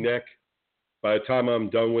neck and neck by the time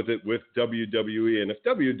I'm done with it with WWE. And if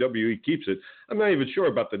WWE keeps it, I'm not even sure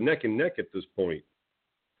about the neck and neck at this point.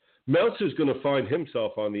 Meltzer's going to find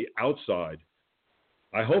himself on the outside.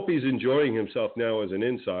 I hope he's enjoying himself now as an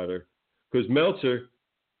insider. Because Meltzer,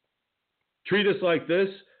 treat us like this.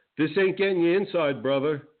 This ain't getting you inside,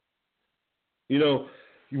 brother. You know,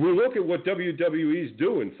 we look at what WWE's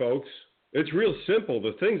doing, folks. It's real simple.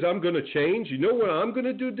 The things I'm going to change, you know what I'm going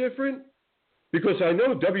to do different? Because I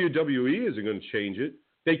know WWE isn't going to change it.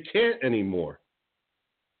 They can't anymore.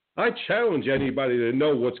 I challenge anybody to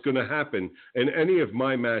know what's going to happen in any of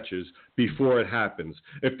my matches before it happens.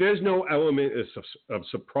 If there's no element of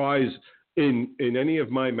surprise in any of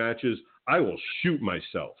my matches, I will shoot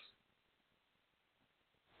myself.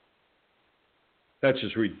 That's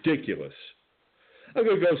just ridiculous. I'm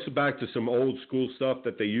going to go back to some old school stuff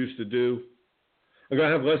that they used to do. I'm going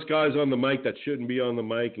to have less guys on the mic that shouldn't be on the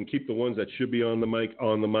mic and keep the ones that should be on the mic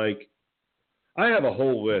on the mic. I have a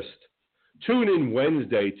whole list. Tune in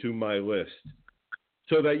Wednesday to my list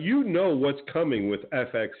so that you know what's coming with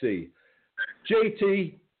FXE.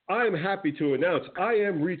 JT, I am happy to announce I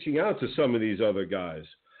am reaching out to some of these other guys.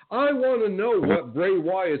 I want to know what Bray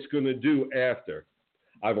Wyatt's going to do after.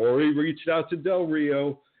 I've already reached out to Del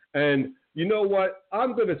Rio, and you know what?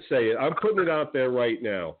 I'm going to say it. I'm putting it out there right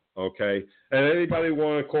now. Okay, and anybody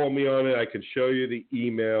want to call me on it, I can show you the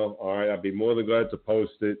email. All right, I'd be more than glad to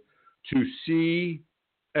post it to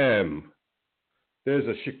CM. There's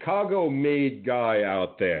a Chicago-made guy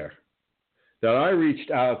out there that I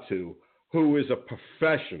reached out to who is a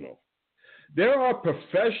professional. There are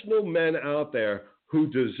professional men out there who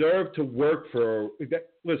deserve to work for.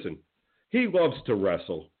 Listen, he loves to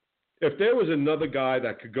wrestle. If there was another guy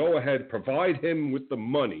that could go ahead and provide him with the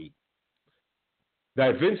money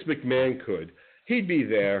that Vince McMahon could, he'd be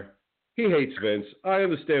there. He hates Vince. I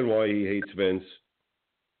understand why he hates Vince.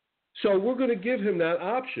 So we're going to give him that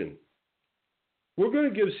option. We're going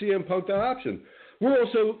to give CM Punk that option. We're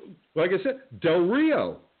also, like I said, Del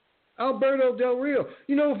Rio. Alberto Del Rio.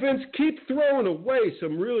 You know, Vince, keep throwing away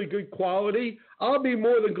some really good quality. I'll be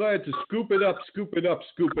more than glad to scoop it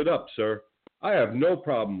up, sir. I have no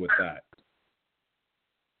problem with that.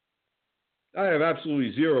 I have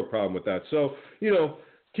absolutely zero problem with that. So, you know,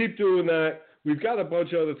 keep doing that. We've got a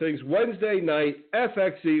bunch of other things. Wednesday night,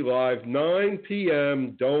 FXE Live, 9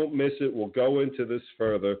 p.m. Don't miss it. We'll go into this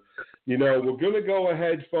further. You know, we're going to go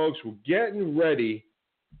ahead, folks. We're getting ready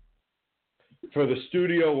for the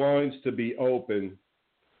studio lines to be open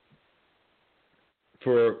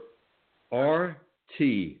for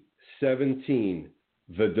RT17,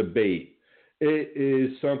 the debate. It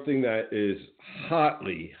is something that is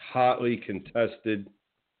hotly contested.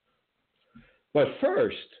 But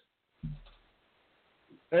first,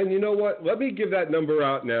 and you know what? Let me give that number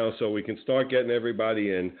out now so we can start getting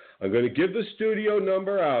everybody in. I'm going to give the studio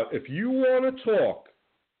number out. If you want to talk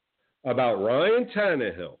about Ryan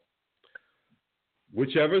Tannehill,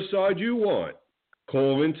 whichever side you want,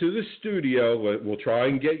 call into the studio. We'll try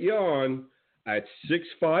and get you on at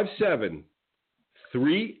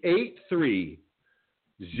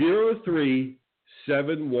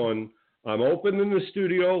 657-383-0371. I'm opening the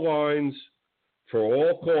studio lines for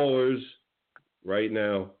all callers right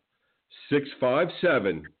now.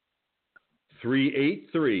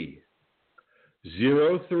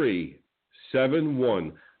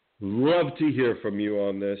 657-383-0371. Love to hear from you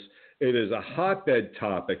on this. It is a hotbed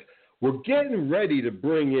topic. We're getting ready to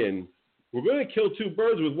bring in, we're going to kill two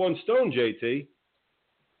birds with one stone, JT.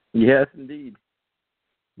 Yes, indeed.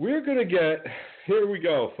 We're going to get, here we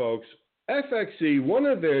go, folks. FXE, one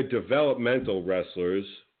of their developmental wrestlers,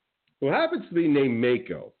 who happens to be named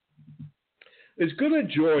Mako, is going to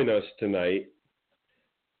join us tonight.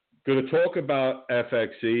 Going to talk about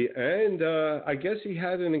FXE, and I guess he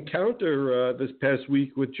had an encounter this past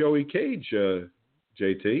week with Joey Cage,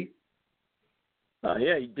 JT.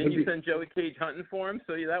 Yeah, didn't you send Joey Cage hunting for him?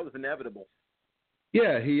 So yeah, that was inevitable.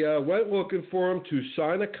 Yeah, he went looking for him to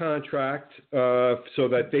sign a contract so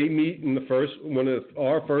that they meet in one of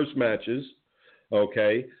our first matches.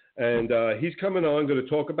 Okay, and he's coming on, going to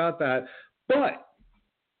talk about that. But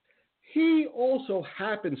he also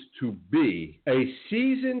happens to be a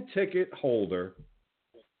season ticket holder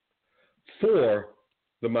for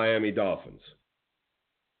the Miami Dolphins.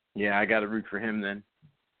 Yeah, I got to root for him then.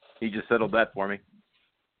 He just settled that for me.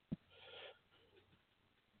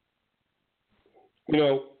 You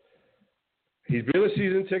know, he's been a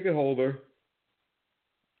season ticket holder.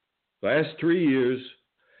 Last 3 years,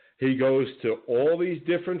 he goes to all these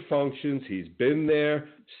different functions. He's been there,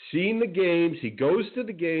 seen the games. He goes to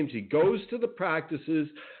the games. He goes to the practices.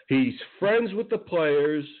 He's friends with the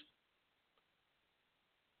players.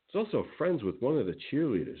 He's also friends with one of the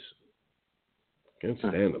cheerleaders. Can't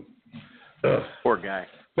stand him. Poor guy.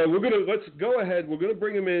 But let's go ahead. We're going to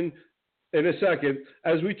bring him in a second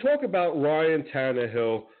as we talk about Ryan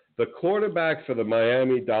Tannehill, the quarterback for the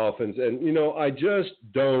Miami Dolphins. And, you know, I just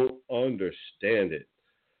don't understand it.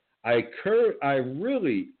 I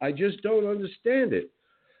just don't understand it.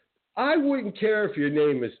 I wouldn't care if your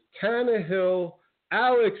name is Tannehill,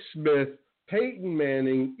 Alex Smith, Peyton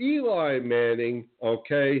Manning, Eli Manning,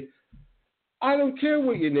 okay? I don't care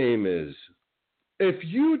what your name is. If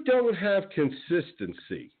you don't have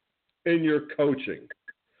consistency in your coaching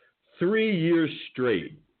 3 years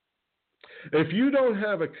straight, if you don't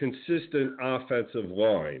have a consistent offensive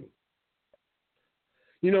line,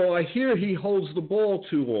 you know, I hear he holds the ball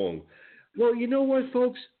too long. Well, you know what,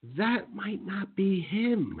 folks? That might not be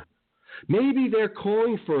him. Maybe they're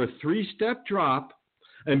calling for a 3-step drop,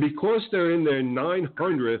 and because they're in their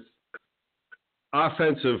 900th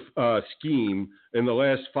offensive scheme in the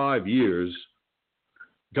last 5 years,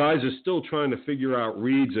 guys are still trying to figure out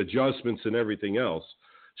reads, adjustments, and everything else.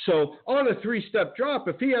 So on a 3-step drop,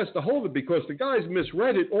 if he has to hold it because the guy's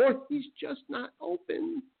misread it or he's just not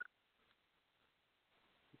open,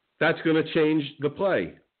 that's going to change the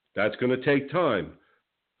play. That's going to take time.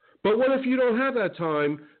 But what if you don't have that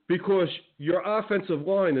time because your offensive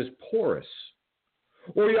line is porous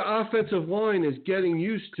or your offensive line is getting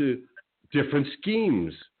used to different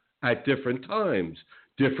schemes at different times,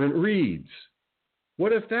 different reads?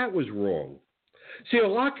 What if that was wrong? See, a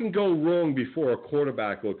lot can go wrong before a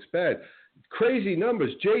quarterback looks bad. Crazy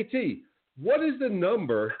numbers. JT, what is the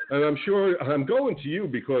number? And I'm sure I'm going to you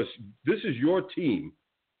because this is your team.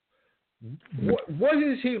 What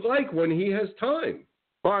is he like when he has time?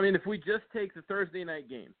 Well, I mean, if we just take the Thursday night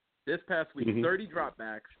game, this past week, 30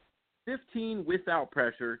 dropbacks, 15 without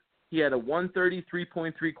pressure. He had a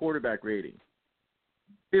 133.3 quarterback rating.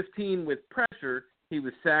 15 with pressure. He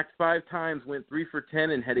was sacked 5 times, went 3 for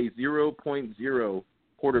 10, and had a 0.0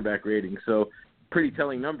 quarterback rating. So pretty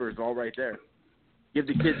telling numbers all right there. Give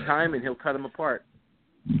the kid time, and he'll cut them apart.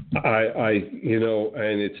 You know,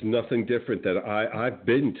 and it's nothing different that I've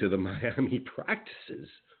been to the Miami practices.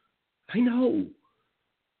 I know.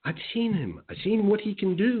 I've seen him. I've seen what he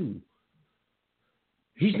can do.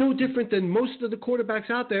 He's no different than most of the quarterbacks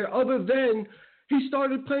out there other than he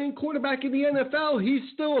started playing quarterback in the NFL. He's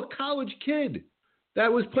still a college kid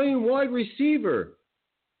that was playing wide receiver.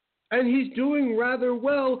 And he's doing rather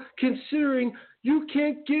well considering you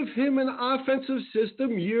can't give him an offensive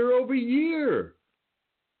system year over year.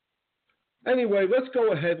 Anyway, let's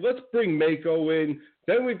go ahead. Let's bring Mako in.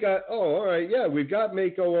 Then we've got, we've got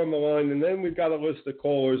Mako on the line, and then we've got a list of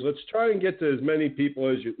callers. Let's try and get to as many people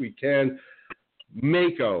as we can.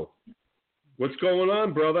 Mako, what's going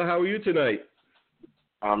on, brother? How are you tonight?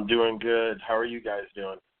 I'm doing good. How are you guys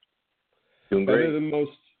doing? Doing great. Better than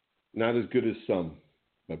most, not as good as some,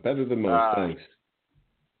 but better than most. Thanks.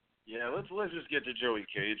 Yeah, let's just get to Joey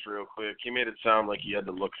Cage real quick. He made it sound like he had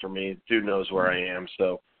to look for me. Dude knows where I am,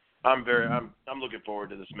 so I'm looking forward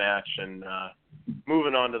to this match and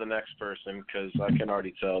moving on to the next person because I can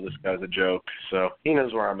already tell this guy's a joke. So he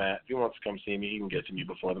knows where I'm at. If he wants to come see me, he can get to me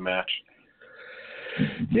before the match.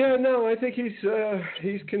 Yeah, no, I think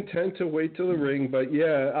he's content to wait till the ring, but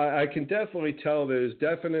yeah, I can definitely tell there's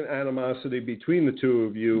definite animosity between the two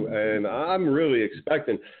of you, and I'm really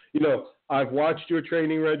expecting. You know, I've watched your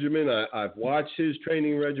training regimen. I've watched his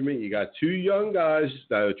training regimen. You got 2 young guys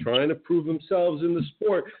that are trying to prove themselves in the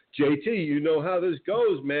sport. JT, you know how this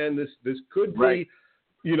goes, man. This could be,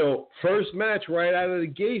 you know, first match right out of the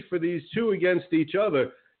gate for these two against each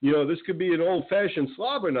other. You know, this could be an old-fashioned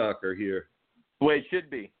slobber knocker here. The way it should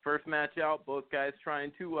be. First match out, both guys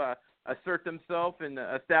trying to assert themselves and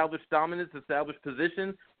establish dominance, establish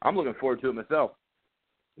position. I'm looking forward to it myself.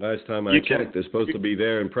 Last time I checked, they're supposed to be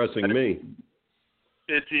there impressing me.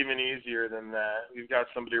 It's even easier than that. We've got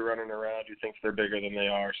somebody running around who thinks they're bigger than they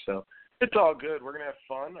are, so It's all good. We're gonna have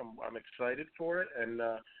fun. I'm excited for it, and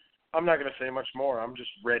I'm not gonna say much more. I'm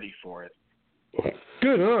just ready for it.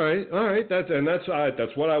 Good. All right. That's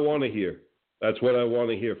what I want to hear. That's what I want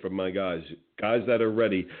to hear from my guys that are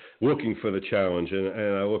ready, looking for the challenge,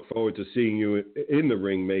 and I look forward to seeing you in the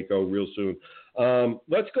ring, Mako, real soon.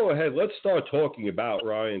 Let's go ahead. Let's start talking about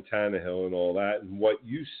Ryan Tannehill and all that, and what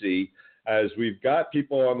you see as we've got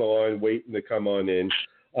people on the line waiting to come on in.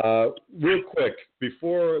 Real quick,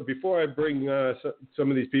 before I bring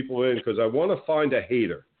some of these people in, because I want to find a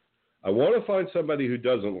hater. I want to find somebody who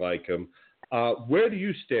doesn't like him. Where do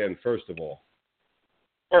you stand, first of all?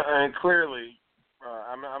 And clearly,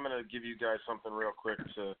 I'm going to give you guys something real quick.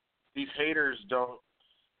 These haters don't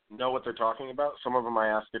know what they're talking about. Some of them I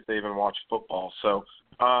ask if they even watch football. So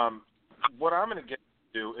what I'm going to get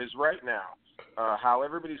to is right now, how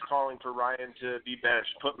everybody's calling for Ryan to be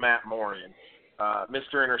benched, put Matt Moore in.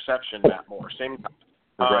 Mr. Interception, Matt Moore. Same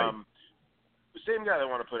guy. Same guy they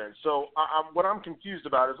want to put in. So what I'm confused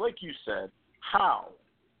about is, like you said, how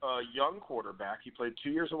a young quarterback, he played 2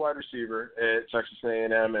 years of wide receiver at Texas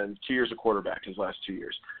A&M and 2 years of quarterback his last 2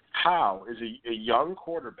 years. How is a young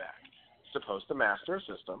quarterback supposed to master a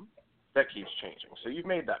system that keeps changing? So you've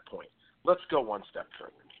made that point. Let's go one step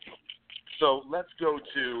further. So let's go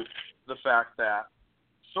to the fact that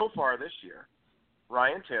so far this year,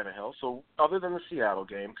 Ryan Tannehill, so other than the Seattle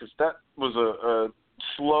game, because that was a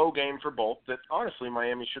slow game for both that, honestly,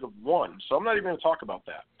 Miami should have won. So I'm not even going to talk about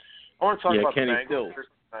that. I want to talk about Kenny the Bengals. Stills.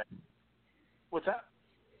 What's that?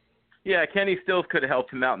 Yeah, Kenny Stills could have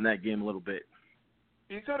helped him out in that game a little bit.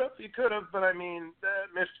 He could have, but I mean,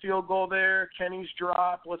 that missed field goal there, Kenny's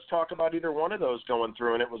drop, let's talk about either one of those going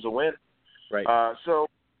through, and it was a win. Right. So,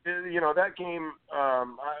 that game,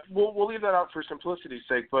 we'll leave that out for simplicity's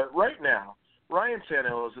sake, but right now, Ryan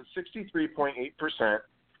Tannehill is at 63.8%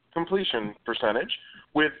 completion percentage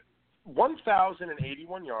with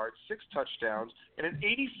 1,081 yards, 6 touchdowns, and an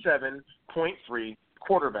 87.3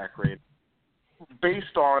 quarterback rate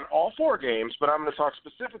based on all 4 games, but I'm going to talk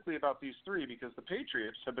specifically about these 3 because the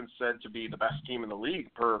Patriots have been said to be the best team in the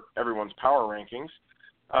league per everyone's power rankings.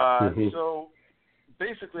 So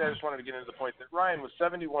basically I just wanted to get into the point that Ryan was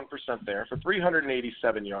 71% there for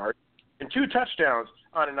 387 yards and 2 touchdowns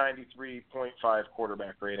on a 93.5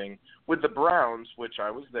 quarterback rating. With the Browns, which I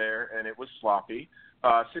was there, and it was sloppy,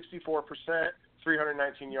 64%,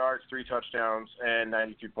 319 yards, 3 touchdowns, and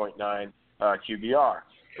 92.9 QBR.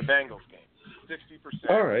 The Bengals game, 60%,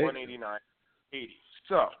 all right. 189, 80.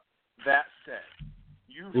 So, that said,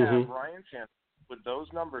 you have Ryan Tannehill with those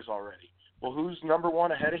numbers already. Well, who's number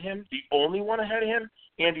 1 ahead of him? The only one ahead of him?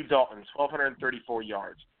 Andy Dalton, 1,234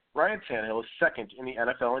 yards. Ryan Tannehill is second in the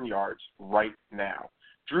NFL in yards right now.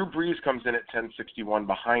 Drew Brees comes in at 1061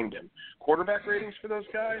 behind him. Quarterback ratings for those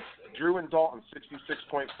guys, Drew and Dalton,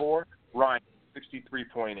 66.4, Ryan,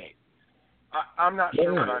 63.8. I'm not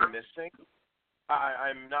sure what I'm missing.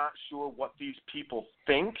 I'm not sure what these people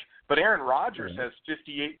think, but Aaron Rodgers has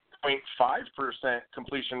 58.5%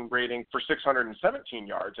 completion rating for 617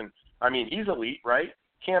 yards. And, I mean, he's elite, right?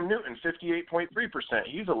 Cam Newton, 58.3%.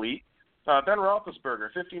 He's elite. Ben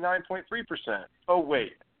Roethlisberger, 59.3%. Oh,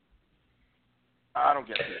 wait. I don't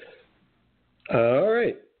get it. All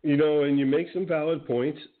right. And you make some valid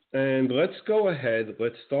points. And let's go ahead.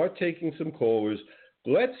 Let's start taking some callers.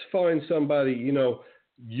 Let's find somebody,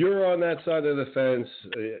 you're on that side of the fence.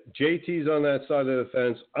 JT's on that side of the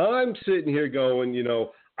fence. I'm sitting here going,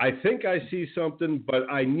 I think I see something, but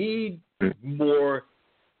I need more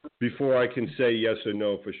before I can say yes or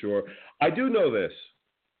no for sure. I do know this.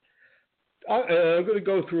 I'm going to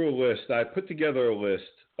go through a list. I put together a list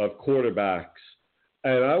of quarterbacks,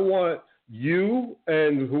 and I want you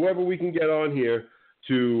and whoever we can get on here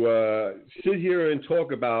to sit here and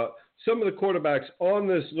talk about some of the quarterbacks on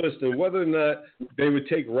this list and whether or not they would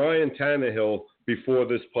take Ryan Tannehill before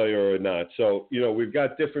this player or not. So, we've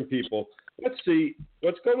got different people. Let's see.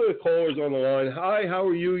 Let's go to the callers on the line. Hi, how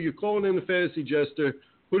are you? You're calling in the Fantasy Jester.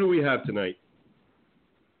 Who do we have tonight?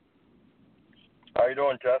 How you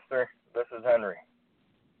doing, Jester? This is Henry.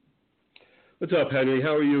 What's up, Henry?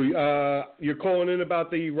 How are you? You're calling in about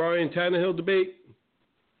the Ryan Tannehill debate?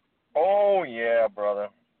 Oh, yeah, brother.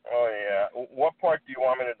 Oh, yeah. What part do you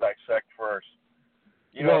want me to dissect first?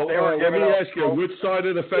 Let me ask you, which side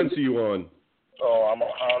of the fence are you on? Oh, I'm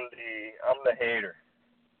the hater.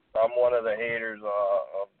 I'm one of the haters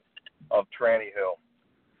of Tranny Hill.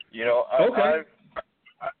 Okay.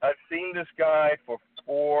 I've seen this guy for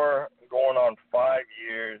 4 going on 5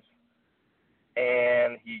 years,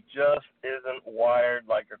 and he just isn't wired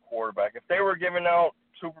like a quarterback. If they were giving out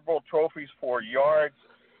Super Bowl trophies for yards,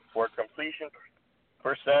 for completion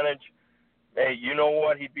percentage, Hey, you know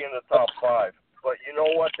what? He'd be in the top 5. But you know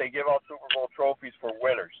what? They give out Super Bowl trophies for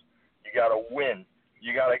winners. You got to win.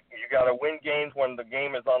 You got to win games when the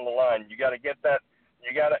game is on the line. You got to get that.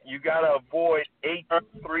 You got to avoid 8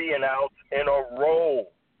 3-and-outs in a row.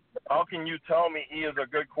 How can you tell me he is a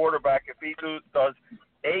good quarterback if he does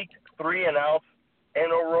 8 3-and-outs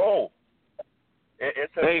in a row?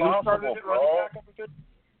 It's impossible, bro.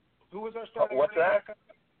 Who was our starting? What's that?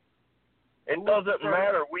 It doesn't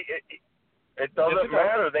matter. It doesn't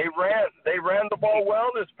matter. They ran the ball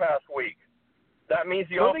well this past week. That means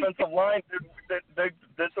the offensive line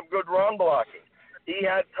did some good run blocking. He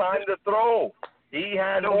had time to throw. He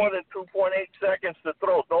had more than 2.8 seconds to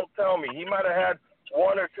throw. Don't tell me. He might have had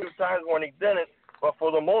 1 or 2 times when he didn't, but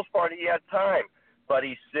for the most part, he had time. But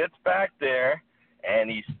he sits back there,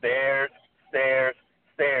 and he stares.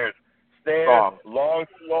 Long,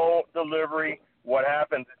 slow delivery. What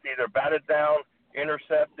happens? It's either batted down,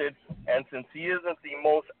 intercepted, and since he isn't the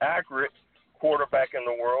most accurate quarterback in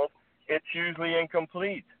the world, it's usually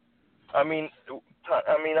incomplete. I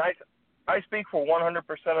speak for 100%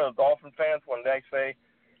 of the Dolphin fans when they say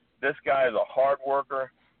this guy is a hard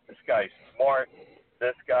worker, this guy's smart,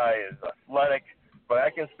 this guy is athletic, but I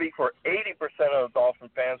can speak for 80% of the Dolphin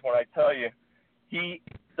fans when I tell you he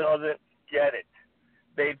doesn't get it.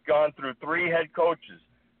 They've gone through 3 head coaches,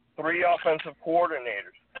 3 offensive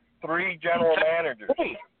coordinators, 3 general managers.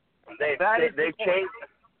 They've changed.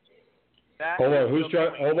 Hold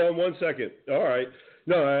on 1 second. All right.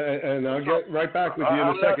 No, and I'll get right back with you in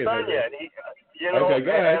a second. I'm not done yet. Okay,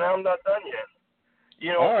 go ahead. And I'm not done yet.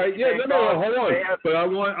 All right. Yeah, no, hold on. But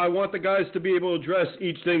I want the guys to be able to address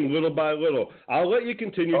each thing little by little. I'll let you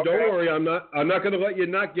continue. Okay. Don't worry. I'm not going to let you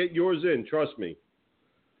not get yours in. Trust me.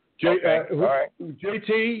 All right.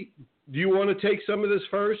 JT, do you want to take some of this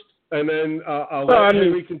first? And then I'll let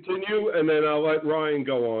Henry continue, and then I'll let Ryan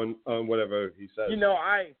go on whatever he says.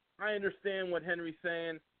 I understand what Henry's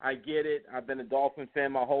saying. I get it. I've been a Dolphin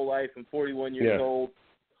fan my whole life. I'm 41 years old.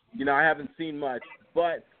 I haven't seen much.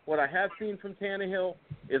 But what I have seen from Tannehill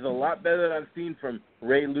is a lot better than I've seen from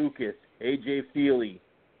Ray Lucas, A.J. Feely,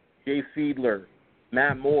 Jay Fiedler,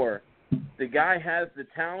 Matt Moore. The guy has the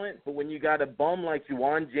talent, but when you got a bum like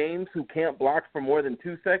Juwan James who can't block for more than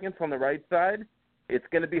 2 seconds on the right side, it's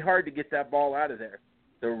going to be hard to get that ball out of there.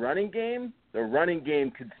 The running game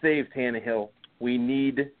could save Tannehill. We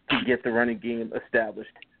need to get the running game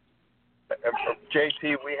established.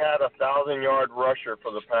 JT, we had a 1,000-yard rusher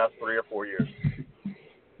for the past 3 or 4 years.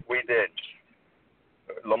 We did.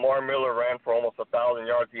 Lamar Miller ran for almost 1,000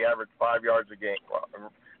 yards. He averaged 5 yards a game.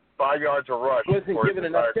 5 yards a rush for his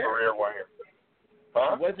entire career 1 year.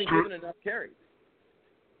 Huh? He wasn't given enough carries.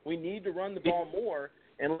 We need to run the ball more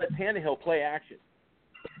and let Tannehill play action.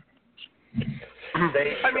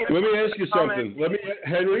 Let me ask you something.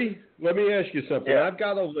 Henry, let me ask you something. Yeah. I've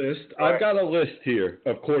got a list. Right. I've got a list here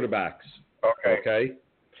of quarterbacks. Okay.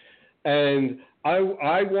 And I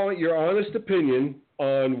want your honest opinion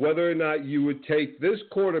on whether or not you would take this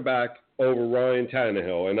quarterback over Ryan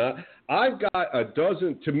Tannehill. And I've got a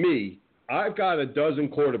dozen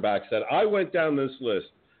quarterbacks that I went down this list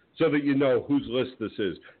so that you know whose list this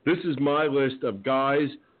is. This is my list of guys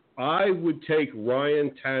I would take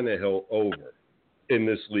Ryan Tannehill over in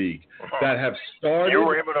this league that have started. You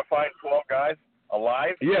were able to find 12 guys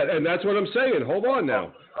alive? Yeah, and that's what I'm saying. Hold on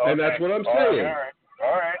now. Okay. And that's what I'm saying.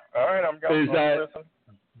 All right. I'm going to listen.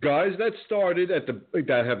 Guys that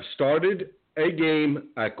have started a game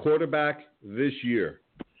at quarterback this year.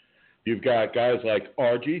 You've got guys like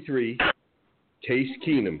RG3, Case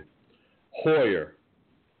Keenum, Hoyer,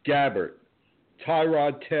 Gabbert,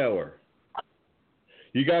 Tyrod Taylor.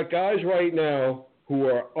 You got guys right now who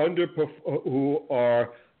are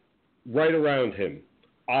right around him.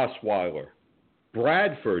 Osweiler,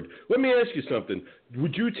 Bradford. Let me ask you something.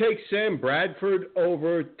 Would you take Sam Bradford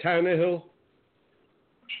over Tannehill?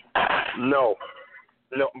 No,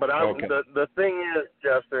 but the thing is,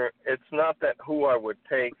 Jester, it's not that who I would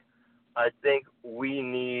take. I think we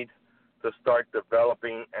need to start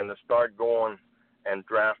developing and to start going and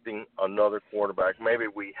drafting another quarterback. Maybe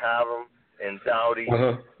we have him in Dowdy,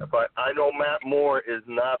 but I know Matt Moore is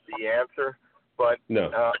not the answer. But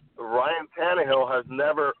Ryan Tannehill has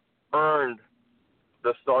never earned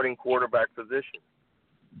the starting quarterback position.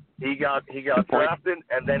 He got drafted,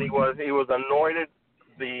 and then he was anointed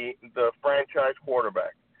the franchise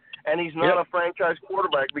quarterback. And he's not a franchise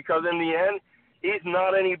quarterback because in the end, he's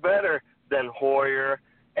not any better than Hoyer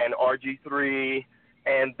and RG3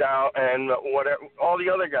 and whatever, all the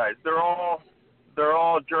other guys. They're all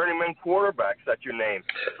journeyman quarterbacks that you name.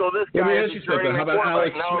 So this guy is a journeyman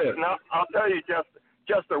quarterback. Now I'll tell you,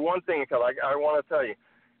 Jester, one thing, because I want to tell you.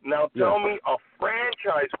 Now tell me a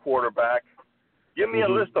franchise quarterback. Give me a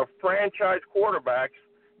list of franchise quarterbacks,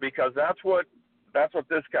 because that's what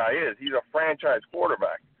this guy is. He's a franchise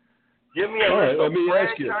quarterback. Give me a list of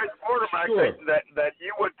franchise quarterbacks that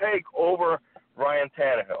you would take over Ryan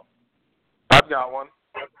Tannehill. I've got one.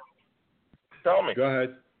 Tell me. Go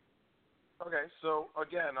ahead. Okay, so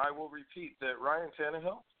again, I will repeat that Ryan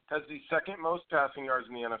Tannehill has the second most passing yards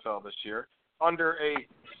in the NFL this year, under a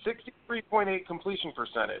 63.8 completion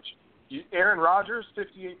percentage. Aaron Rodgers,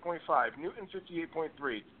 58.5. Newton,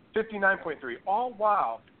 58.3. 59.3. All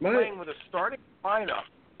while playing with a starting lineup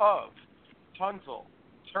of Tunsil,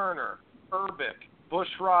 Turner, Urbic,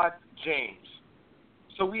 Bushrod, James.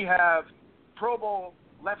 So we have Pro Bowl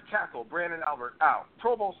left tackle Brandon Albert out.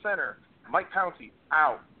 Pro Bowl center Mike Pouncey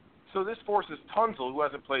out. So this forces Tunsil, who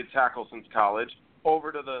hasn't played tackle since college,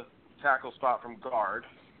 over to the tackle spot from guard.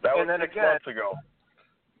 That was and then 6 again, months ago.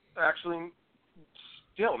 Actually,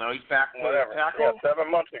 still, now he's back to Yeah, tackle. 7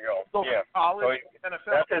 months ago. So NFL.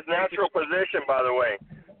 That's his natural position, by the way.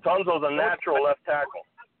 Tunsil's a natural left tackle.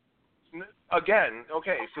 Again,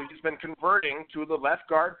 okay, so he's been converting to the left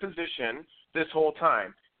guard position this whole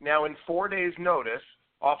time. Now, in 4 days' notice,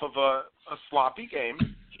 off of a sloppy game,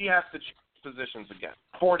 he has to change positions again.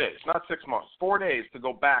 4 days, not 6 months. 4 days to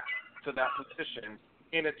go back to that position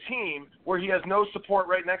in a team where he has no support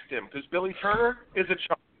right next to him, because Billy Turner is a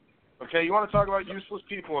chump. Okay, you want to talk about useless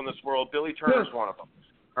people in this world? Billy Turner is one of them.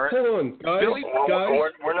 All right? Hold on, guys.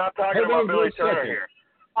 We're not talking about Billy Turner here.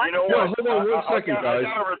 You know what? Hold on 1 second, guys. I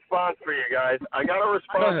got a response for you guys. I let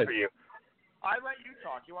you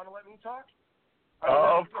talk. You want to let me talk?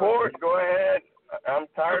 Of course. Go ahead. I'm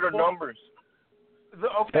tired of numbers. The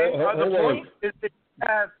point is that you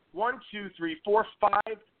have 1, 2, 3, 4, 5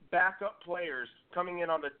 backup players coming in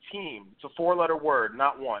on the team. It's a 4-letter word,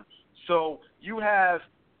 not one. So you have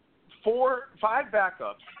 5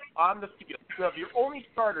 backups on the field. So your only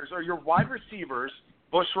starters are your wide receivers,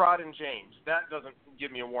 Bushrod and James. That doesn't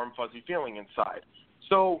give me a warm, fuzzy feeling inside.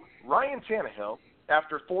 So Ryan Tannehill,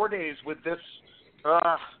 after 4 days with this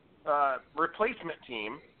replacement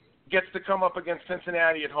team, gets to come up against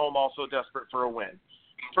Cincinnati at home, also desperate for a win.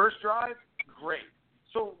 First drive, great.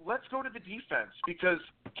 So let's go to the defense, because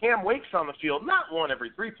Cam Wake's on the field, not one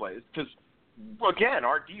every 3 plays, because, again,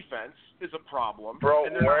 our defense is a problem. Bro,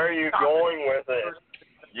 where are you going with it?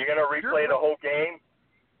 You're going to replay the whole game?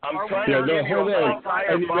 I'm trying to give you a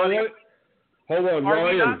entire body. Hold on,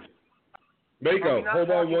 Ryan. Mako, hold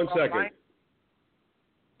on 1 second.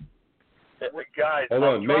 Guys, hold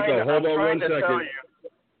on, Mako, hold on 1 second.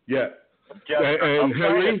 Yeah. And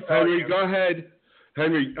Henry, go ahead.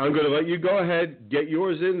 Henry, I'm going to let you go ahead, get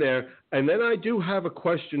yours in there, and then I do have a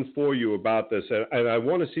question for you about this, and I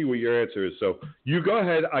want to see what your answer is. So you go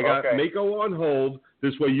ahead. I got Mako on hold.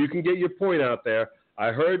 This way you can get your point out there.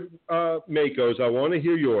 I heard Mako's. I want to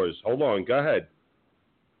hear yours. Hold on. Go ahead.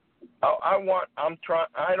 I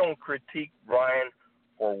don't critique Ryan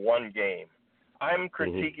for one game. I'm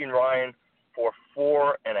critiquing Ryan for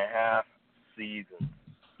 4.5 seasons.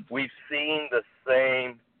 We've seen the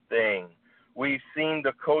same thing. We've seen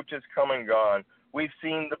the coaches come and gone. We've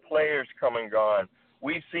seen the players come and gone.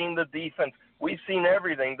 We've seen the defense. We've seen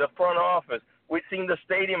everything, the front office. We've seen the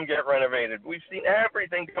stadium get renovated. We've seen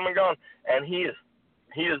everything come and gone. And he is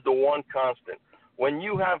the one constant. When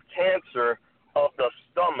you have cancer of the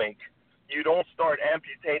stomach, you don't start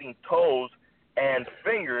amputating toes and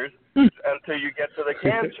fingers until you get to the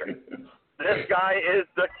cancer. This guy is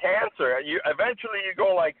the cancer. Eventually you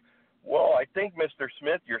go like, well, I think, Mr.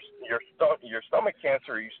 Smith, your stomach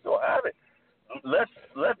cancer, you still have it.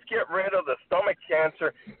 Let's get rid of the stomach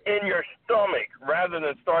cancer in your stomach rather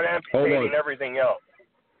than start amputating everything else.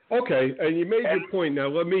 Okay, and you made your point. Now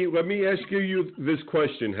let me ask you this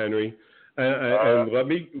question, Henry, and let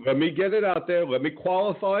me get it out there. Let me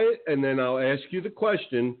qualify it, and then I'll ask you the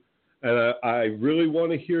question. And I really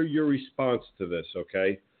want to hear your response to this.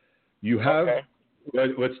 Okay, you have. Okay.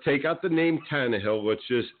 Let's take out the name Tannehill. Let's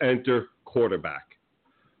just enter quarterback.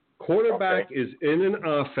 Quarterback is in an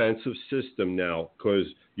offensive system now because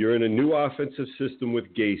you're in a new offensive system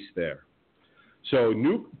with Gase there. So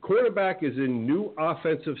new quarterback is in new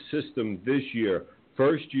offensive system this year,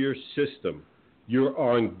 first year system. You're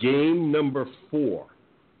on game number 4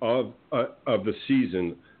 of the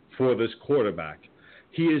season for this quarterback.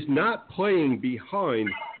 He is not playing behind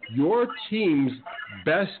your team's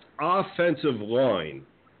best offensive line,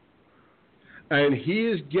 and he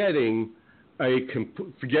is getting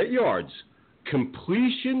forget yards,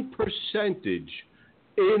 completion percentage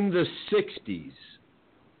in the 60s.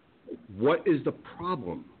 What is the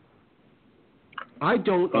problem? I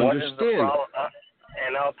don't understand.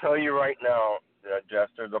 And I'll tell you right now,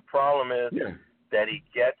 Jester. The problem is that he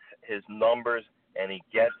gets his numbers and he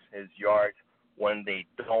gets his yards when they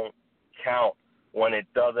don't count, when it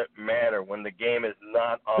doesn't matter, when the game is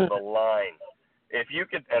not on the line. If you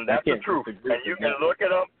could, and that's the truth, and you can look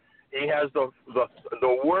it up. He has the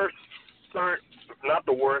worst not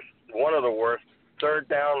the worst, one of the worst third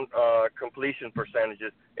down completion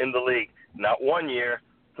percentages in the league. Not one year,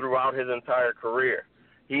 throughout his entire career.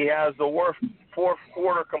 He has the worst fourth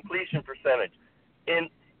quarter completion percentage in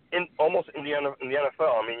almost in the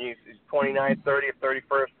NFL. I mean, he's 29th, 30th,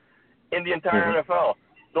 31st in the entire NFL.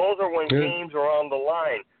 Those are when games are on the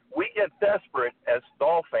line. We get desperate as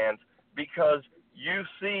Dolphin fans because you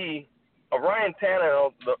see Ryan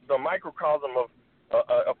Tannehill, the microcosm of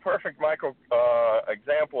a perfect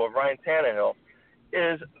example of Ryan Tannehill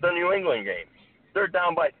is the New England game. They're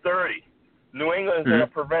down by 30. New England's going to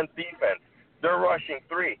prevent defense. They're rushing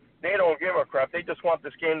 3. They don't give a crap. They just want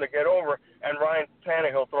this game to get over, and Ryan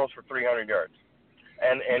Tannehill throws for 300 yards.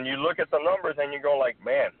 And you look at the numbers, and you go like,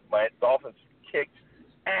 man, my Dolphins kicked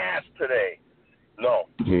ass today. No.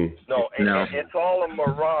 It's all a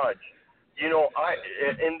mirage. You know,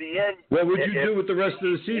 in the end. What would you do with the rest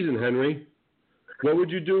of the season, Henry? What would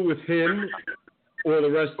you do with him or the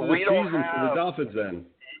rest of the season for the Dolphins then?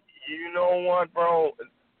 You know what, bro?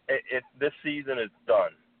 This season is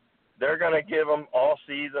done. They're going to give him all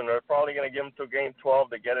season. They're probably going to give him to game 12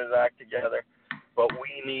 to get his act together. But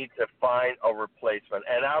we need to find a replacement.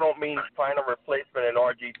 And I don't mean find a replacement in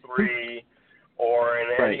RG3 or in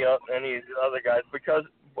any of the other guys, because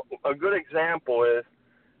a good example is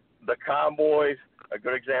the Cowboys. A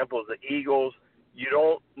good example is the Eagles. You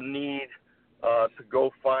don't need to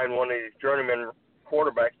go find one of these journeyman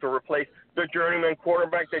quarterbacks to replace the journeyman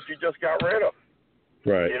quarterback that you just got rid of.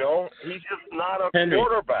 Right. You know, he's just not a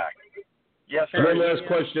quarterback. Yes, sir. One last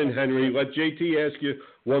question, Henry. Let JT ask you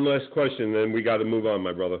one last question, then we got to move on,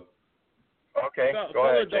 my brother. Okay, go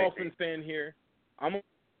ahead, JT. Dolphins fan here. I'm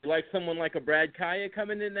like someone like a Brad Kaya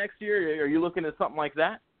coming in next year. Are you looking at something like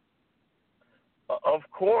that? Of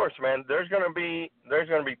course, man. There's going to be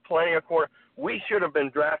plenty of We should have been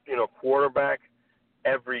drafting a quarterback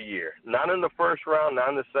every year. Not in the first round, not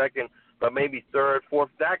in the second, but maybe third, fourth.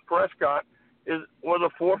 Dak Prescott was a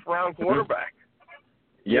fourth-round quarterback.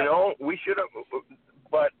 You know, we should have,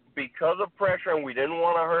 but because of pressure, and we didn't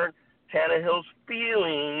want to hurt Tannehill's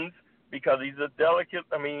feelings because he's a delicate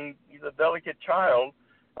child.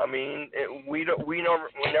 I mean, we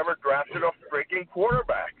never drafted a freaking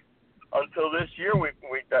quarterback until this year.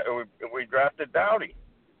 We drafted Dowdy.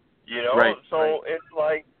 You know, it's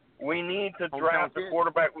like we need to draft a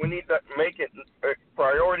quarterback. We need to make it a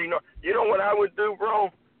priority. No, you know what I would do,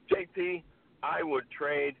 bro? JT, I would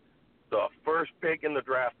trade the first pick in the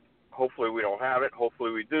draft. Hopefully we don't have it.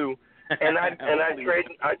 Hopefully we do. And I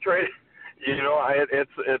trade. You know,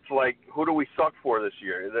 it's like, who do we suck for this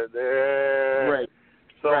year?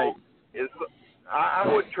 So I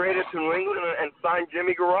would trade it to New England and sign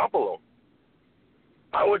Jimmy Garoppolo.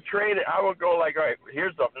 I would trade it. I would go like, all right,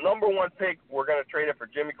 here's the number 1 pick. We're going to trade it for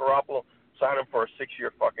Jimmy Garoppolo. Sign him for a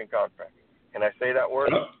 6-year fucking contract. Can I say that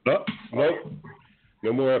word? Nope.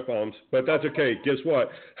 No more F-bombs. But that's okay. Guess what?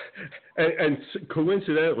 And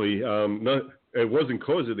coincidentally, it wasn't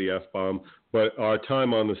because of the F-bomb, but our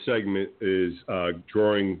time on the segment is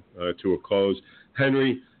drawing to a close.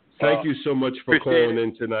 Henry, thank you so much for calling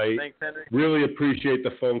in tonight. Thanks, Henry. Really appreciate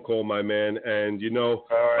the phone call, my man. And, you know,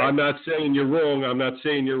 I'm not saying you're wrong. I'm not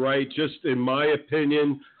saying you're right. Just in my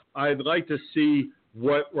opinion, I'd like to see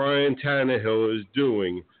what Ryan Tannehill is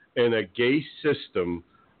doing in a gay system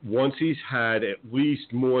once he's had at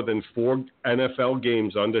least more than 4 NFL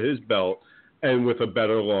games under his belt and with a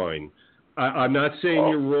better line. I'm not saying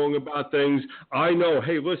you're wrong about things. I know,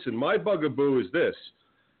 hey, listen, my bugaboo is this.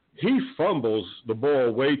 He fumbles the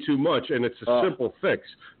ball way too much, and it's a simple fix.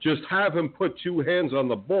 Just have him put 2 hands on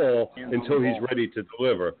the ball until he's ready to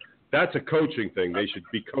deliver. That's a coaching thing. They should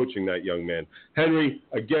be coaching that young man. Henry,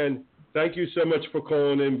 again, thank you so much for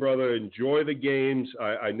calling in, brother. Enjoy the games.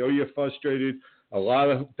 I know you're frustrated. A lot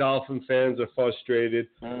of Dolphin fans are frustrated,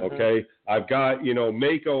 okay? I've got,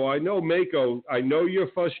 Mako. I know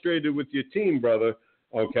you're frustrated with your team, brother,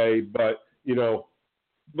 okay? But,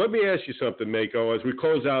 let me ask you something, Mako, as we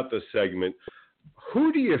close out this segment.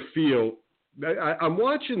 Who do you feel – I'm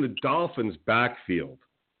watching the Dolphins' backfield,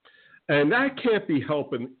 and that can't be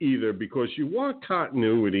helping either because you want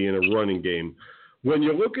continuity in a running game. When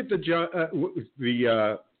you look at the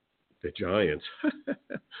Giants –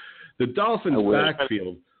 the Dolphins'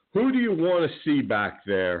 backfield, who do you want to see back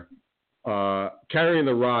there carrying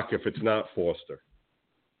the rock if it's not Foster?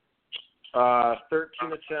 13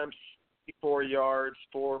 attempts, 54 yards,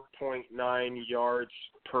 4.9 yards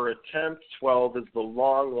per attempt. 12 is the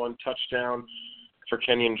long, 1 touchdown for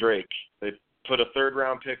Kenyon Drake. They put a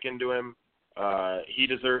third-round pick into him. He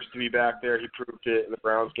deserves to be back there. He proved it in the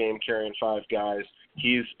Browns game, carrying 5 guys.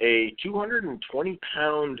 He's a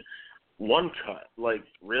 220-pound one-cut. Like,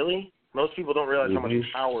 really? Most people don't realize how much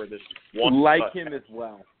power this one like cut him has. as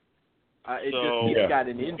well. He's got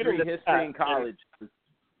an injury history in college.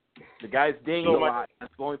 The guy's dinged a lot.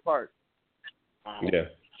 That's the only part. Yeah.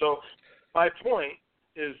 So my point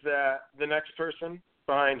is that the next person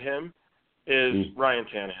behind him is Ryan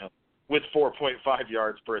Tannehill with 4.5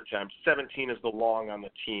 yards per attempt. 17 is the long on the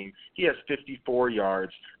team. He has 54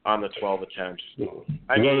 yards on the 12 attempts.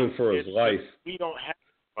 Running for his life. We don't have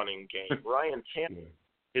a running game. Ryan Tannehill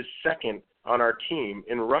is second on our team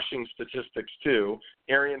in rushing statistics, too.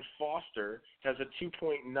 Arian Foster has a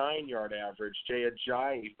 2.9-yard average. Jay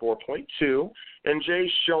Ajayi, 4.2. And Jay's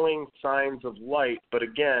showing signs of light, but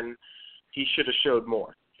again, he should have showed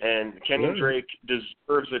more. And Kenyon Drake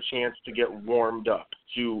deserves a chance to get warmed up,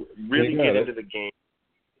 to really get into the game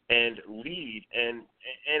and lead and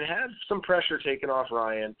have some pressure taken off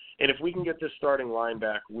Ryan. And if we can get this starting line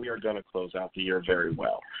back, we are going to close out the year very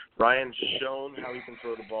well. Ryan's shown how he can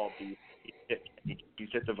throw the ball deep. He's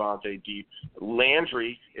hit Devontae deep.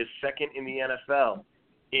 Landry is second in the NFL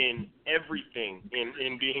in everything,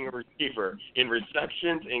 in being a receiver, in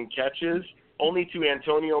receptions, in catches, only to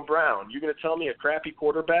Antonio Brown. You're going to tell me a crappy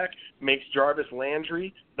quarterback makes Jarvis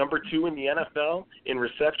Landry number 2 in the NFL in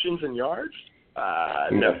receptions and yards?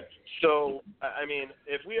 No. So, I mean,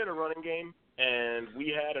 if we had a running game and we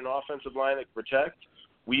had an offensive line that could protect,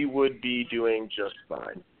 we would be doing just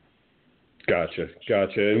fine. Gotcha.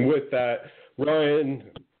 And with that, Ryan,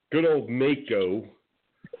 good old Mako,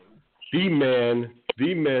 the man,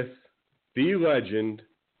 the myth, the legend,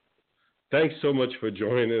 thanks so much for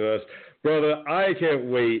joining us. Brother, I can't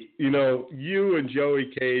wait. You know, you and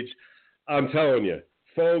Joey Cage, I'm telling you,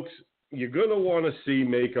 folks, you're going to want to see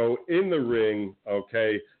Mako in the ring,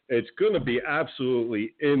 okay? It's going to be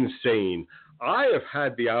absolutely insane. I have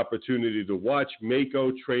had the opportunity to watch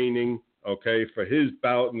Mako training, okay, for his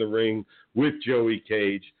bout in the ring with Joey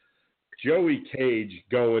Cage. Joey Cage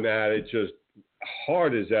going at it just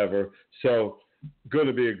hard as ever. So, going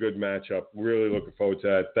to be a good matchup. Really looking forward to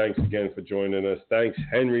that. Thanks again for joining us. Thanks,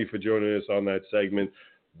 Henry, for joining us on that segment.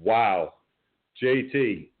 Wow.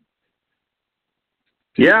 JT.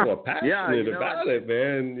 People are passionate about it,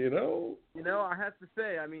 man, you know. You know, I have to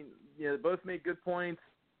say, I mean, you know, they both made good points.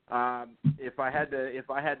 If I had to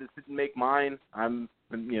sit and make mine, I'm,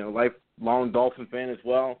 you know, lifelong Dolphin fan as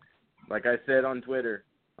well. Like I said on Twitter,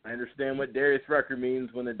 I understand what Darius Rucker means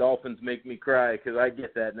when the Dolphins make me cry, because I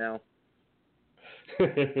get that now.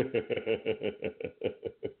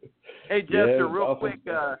 Hey, Jester,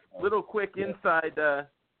 little quick inside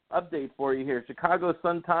update for you here. Chicago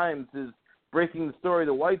Sun-Times is breaking the story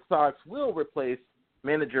the White Sox will replace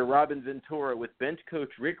manager Robin Ventura with bench coach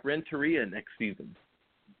Rick Renteria next season.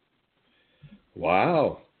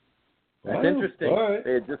 Wow. That's interesting. All right.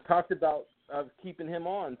 They had just talked about keeping him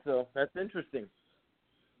on, so that's interesting.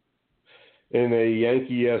 In a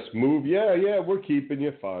Yankee-esque move, yeah, we're keeping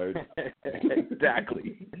you fired.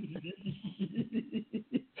 Exactly.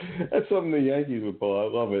 That's something the Yankees would pull.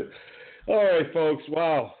 I love it. All right, folks.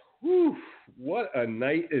 Wow. Whew. What a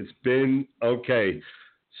night it's been. Okay,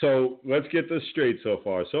 so let's get this straight so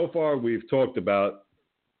far. So far, we've talked about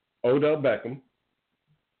Odell Beckham.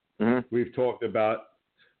 Mm-hmm. We've talked about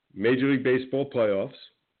Major League Baseball playoffs.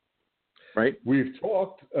 Right. We've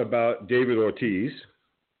talked about David Ortiz.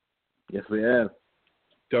 Yes, we have.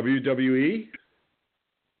 WWE.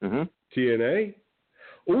 Mm-hmm. TNA.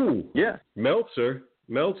 Ooh. Yeah. Meltzer,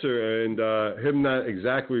 and him not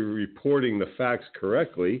exactly reporting the facts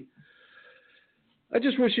correctly. I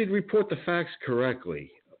just wish he'd report the facts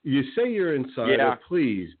correctly. You say you're inside,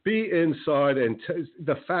 please be inside and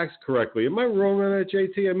the facts correctly. Am I wrong on that,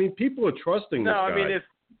 JT? I mean, people are trusting this guy. No, I mean,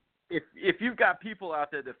 if you've got people out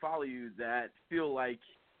there that follow you that feel like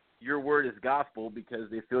your word is gospel because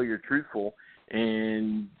they feel you're truthful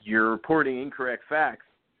and you're reporting incorrect facts,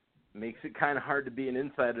 it makes it kind of hard to be an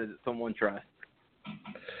insider that someone trusts.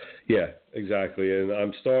 Yeah, exactly. And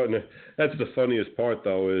I'm starting to – that's the funniest part,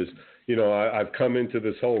 though, is, you know, I've come into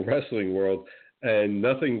this whole wrestling world, and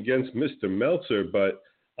nothing against Mr. Meltzer, but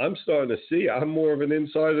I'm starting to see I'm more of an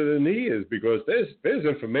insider than he is because there's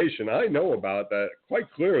information I know about that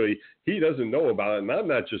quite clearly he doesn't know about it. And I'm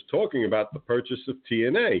not just talking about the purchase of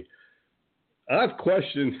TNA. I've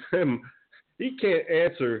questioned him. He can't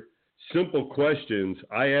answer simple questions.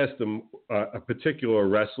 I asked him a particular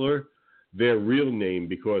wrestler their real name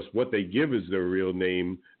because what they give as their real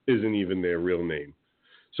name isn't even their real name.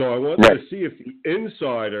 So I wanted to see if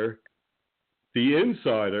the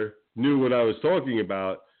insider knew what I was talking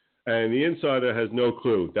about, and the insider has no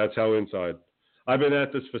clue. That's how inside. I've been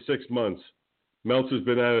at this for 6 months. Meltzer's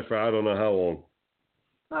been at it for I don't know how long.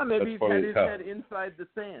 Well, maybe he's had his head inside the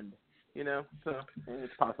sand, so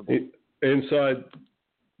it's possible. Inside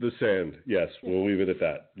the sand, yes. We'll leave it at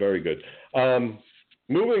that. Very good.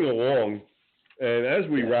 Moving along, and as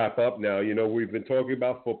we wrap up now, we've been talking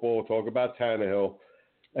about football, talking about Tannehill,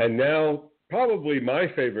 and now probably my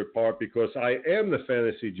favorite part, because I am the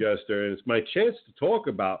fantasy jester, and it's my chance to talk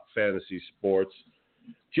about fantasy sports.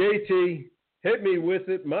 JT, hit me with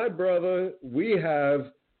it. My brother, we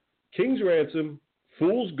have King's Ransom,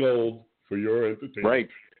 Fool's Gold for your entertainment. Right.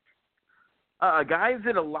 Guys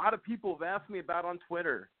that a lot of people have asked me about on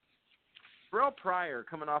Twitter. Terrell Pryor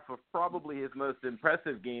coming off of probably his most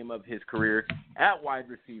impressive game of his career at wide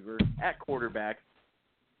receiver, at quarterback.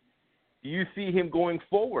 Do you see him going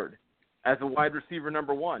forward as a wide receiver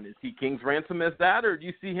number one? Is he King's Ransom as that, or do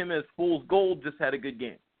you see him as Fool's Gold, just had a good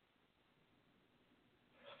game?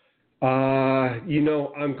 I'm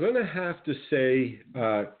going to have to say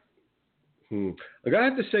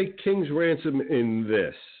King's Ransom in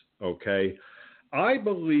this, okay? I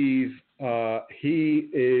believe he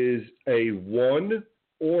is a 1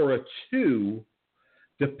 or a 2,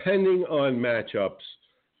 depending on matchups,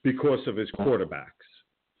 because of his quarterbacks.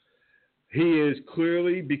 He is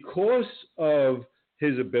clearly, because of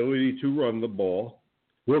his ability to run the ball,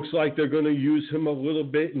 looks like they're going to use him a little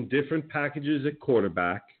bit in different packages at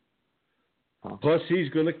quarterback. Plus, he's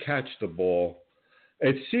going to catch the ball.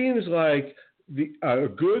 It seems like a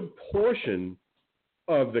good portion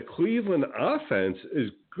of the Cleveland offense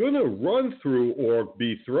is going to run through or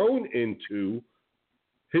be thrown into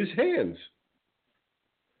his hands.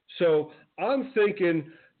 So I'm thinking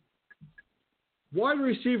wide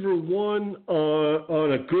receiver 1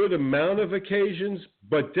 on a good amount of occasions,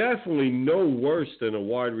 but definitely no worse than a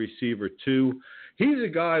wide receiver 2. He's a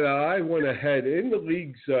guy that I went ahead in the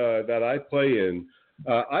leagues that I play in.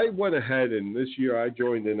 I went ahead, and this year I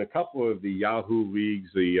joined in a couple of the Yahoo leagues,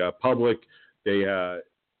 the public. They,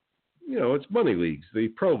 it's money leagues, the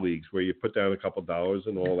pro leagues where you put down a couple dollars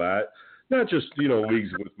and all that. Not just,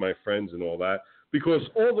 leagues with my friends and all that. Because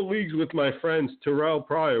all the leagues with my friends, Terrell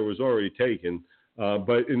Pryor was already taken.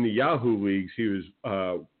 But in the Yahoo leagues, he was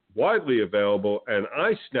widely available, and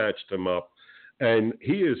I snatched him up. And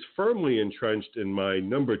he is firmly entrenched in my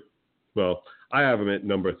I have him at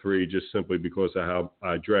number 3 just simply because of how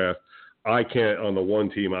I draft. I can't, on the one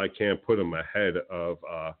team, I can't put him ahead of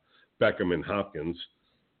Beckham and Hopkins.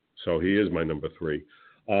 So he is my number 3.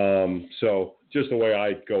 So just the way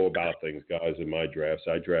I go about things, guys, in my drafts,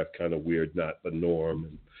 I draft kind of weird, not the norm.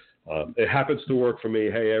 And it happens to work for me.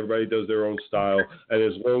 Hey, everybody does their own style. And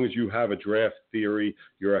as long as you have a draft theory,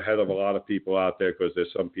 you're ahead of a lot of people out there, because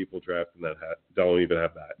there's some people drafting that don't even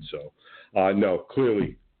have that. So, no,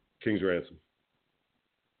 clearly, King's Ransom.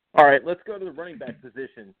 All right, let's go to the running back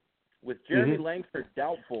position. With Jeremy Langford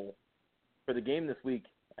doubtful for the game this week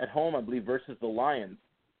at home, I believe, versus the Lions,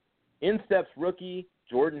 in steps rookie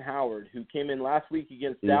Jordan Howard, who came in last week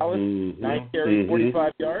against Dallas, 9 carries,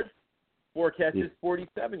 45 yards, 4 catches,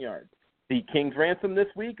 47 yards. Is he King's Ransom this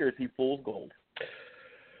week, or is he Fool's Gold?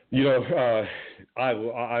 I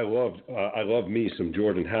love me some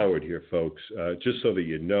Jordan Howard here, folks. Just so that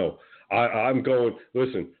you know, I'm going.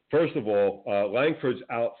 Listen, first of all, Langford's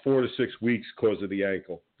out 4 to 6 weeks because of the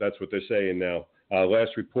ankle. That's what they're saying now.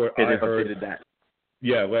 Last report I heard.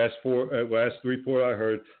 Yeah, last report I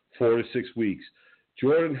heard, 4 to 6 weeks.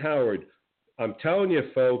 Jordan Howard, I'm telling you,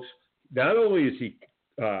 folks, not only is he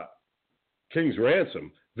King's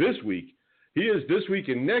Ransom this week, he is this week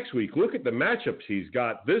and next week. Look at the matchups he's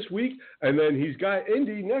got this week, and then he's got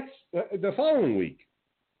Indy the following week.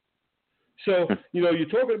 So, you're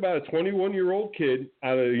talking about a 21-year-old kid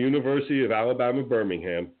out of the University of Alabama,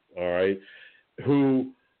 Birmingham, all right,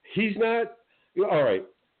 who he's not – all right,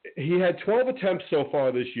 he had 12 attempts so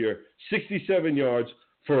far this year, 67 yards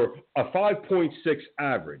for a 5.6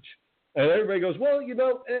 average. And everybody goes, well,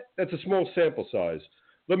 that's a small sample size.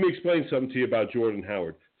 Let me explain something to you about Jordan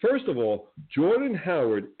Howard. First of all, Jordan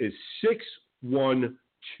Howard is 6'1",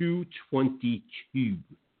 222.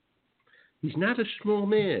 He's not a small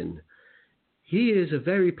man. He is a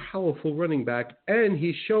very powerful running back, and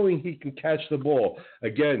he's showing he can catch the ball.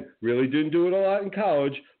 Again, really didn't do it a lot in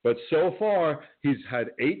college, but so far he's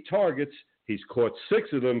had 8 targets. He's caught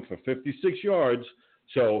 6 of them for 56 yards.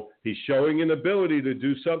 So he's showing an ability to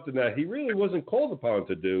do something that he really wasn't called upon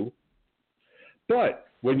to do. But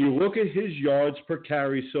when you look at his yards per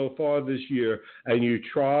carry so far this year, and you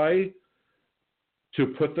try to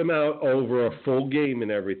put them out over a full game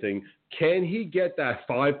and everything, can he get that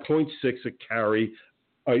 5.6 a carry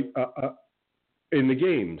in the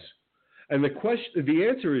games? And the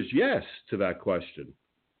answer is yes to that question.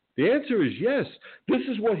 The answer is yes. This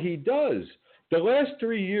is what he does. The last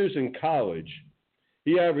 3 years in college,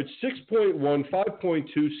 he averaged 6.1,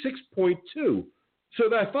 5.2, 6.2. So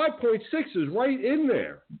that 5.6 is right in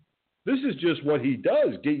there. This is just what he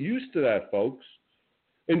does. Get used to that, folks.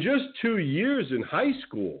 In just 2 years in high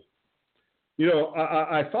school,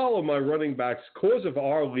 I follow my running backs because of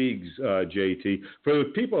our leagues, JT. For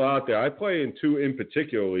the people out there, I play in 2 in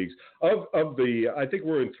particular leagues. I think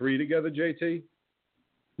we're in 3 together, JT?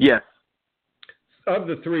 Yes. Of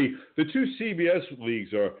the 3, the 2 CBS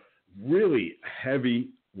leagues are really heavy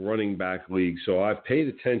running back leagues. So I've paid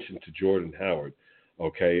attention to Jordan Howard,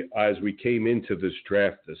 okay, as we came into this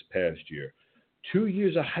draft this past year. 2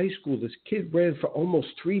 years of high school, this kid ran for almost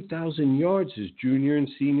 3,000 yards his junior and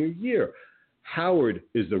senior year. Howard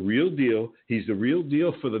is the real deal. He's the real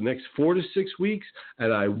deal for the next 4 to 6 weeks,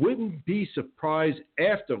 and I wouldn't be surprised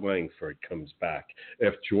after Langford comes back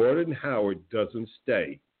if Jordan Howard doesn't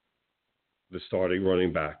stay the starting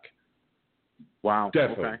running back. Wow.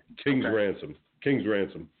 Definitely. Okay. King's ransom.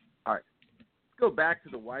 All right. Let's go back to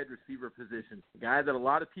the wide receiver position. The guy that a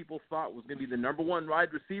lot of people thought was going to be the number 1 wide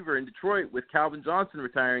receiver in Detroit with Calvin Johnson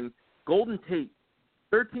retiring, Golden Tate.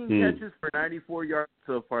 13 catches for 94 yards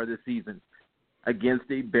so far this season against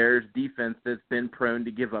a Bears defense that's been prone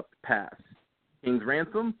to give up the pass. King's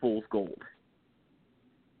ransom, fool's gold.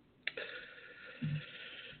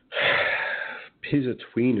 He's a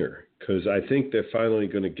tweener because I think they're finally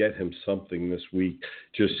going to get him something this week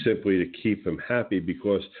just simply to keep him happy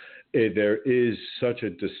because there is such a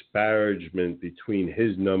disparagement between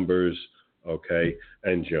his numbers, okay,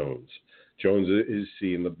 and Jones. Jones is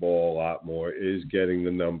seeing the ball a lot more, is getting the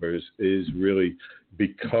numbers, is really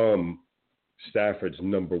become Stafford's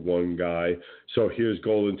number 1 guy. So here's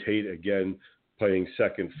Golden Tate again playing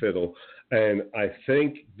second fiddle. And I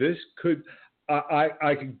think this could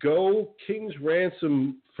I could go King's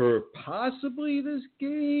ransom for possibly this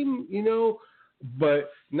game,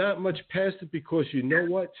 but not much past it because you know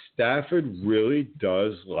what? Stafford really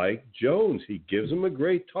does like Jones. He gives him a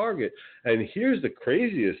great target. And here's the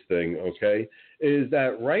craziest thing, okay, is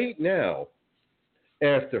that right now,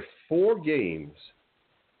 after 4 games,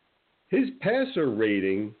 his passer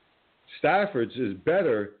rating, Stafford's, is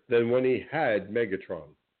better than when he had Megatron.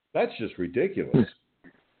 That's just ridiculous.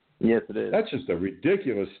 Yes, it is. That's just a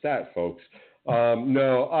ridiculous stat, folks.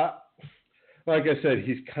 Like I said,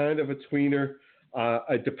 he's kind of a tweener.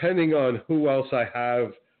 Depending on who else I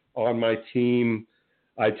have on my team,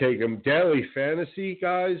 I take him. Daily fantasy,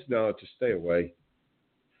 guys, no, just stay away.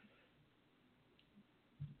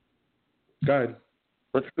 Go ahead.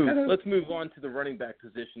 Let's move on to the running back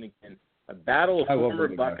position again. A battle of former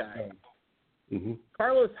Buckeyes. Mm-hmm.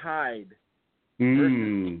 Carlos Hyde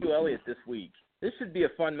versus Q Elliott this week. This should be a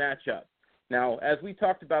fun matchup. Now, as we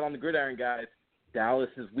talked about on the Gridiron Guys, Dallas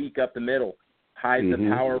is weak up the middle. Hyde's a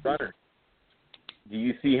power runner. Do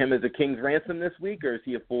you see him as a King's ransom this week, or is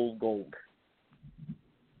he a fool's gold?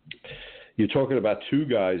 You're talking about 2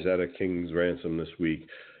 guys that are King's ransom this week.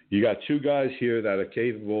 You got 2 guys here that are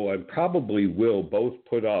capable and probably will both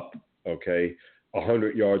put up,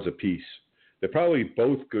 100 yards apiece. They're probably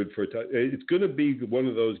both good for it's going to be one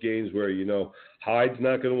of those games where, Hyde's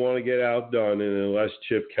not going to want to get outdone, and unless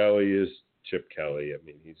Chip Kelly is Chip Kelly. I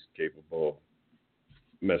mean, he's capable of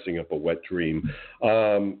messing up a wet dream.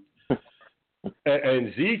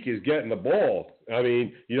 And Zeke is getting the ball. I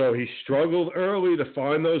mean, he struggled early to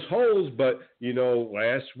find those holes, but,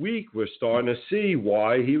 last week we're starting to see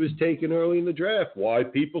why he was taken early in the draft, why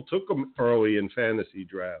people took him early in fantasy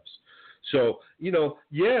drafts. So,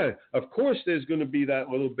 of course there's going to be that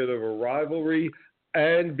little bit of a rivalry,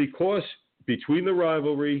 and because between the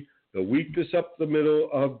rivalry, the weakness up the middle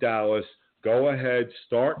of Dallas, go ahead,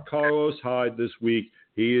 start Carlos Hyde this week.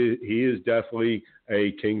 He is definitely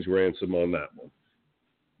a King's ransom on that one.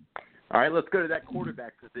 All right, let's go to that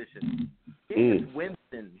quarterback position. Jameis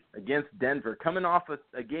Winston against Denver, coming off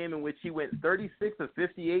a game in which he went 36 of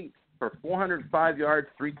 58 for 405 yards,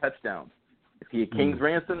 3 touchdowns. Is he a King's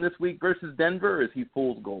ransom this week versus Denver, or is he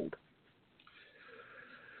fool's gold?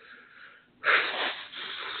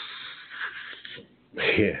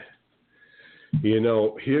 Yeah. Give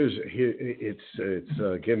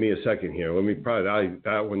me a second here. Let me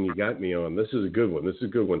that one you got me on. This is a good one.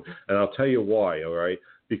 And I'll tell you why, all right?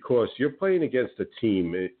 Because you're playing against a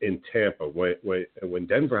team in Tampa when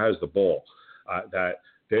Denver has the ball, that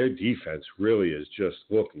their defense really is just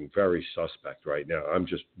looking very suspect right now.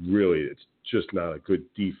 It's just not a good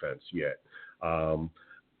defense yet.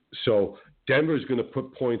 So Denver's going to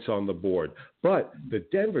put points on the board. But the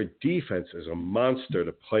Denver defense is a monster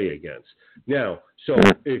to play against. Now, so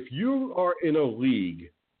if you are in a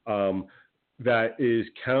league that is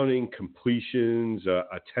counting completions,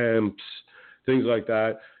 attempts, things like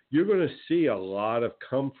that, you're going to see a lot of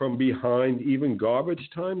come from behind, even garbage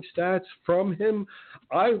time stats from him.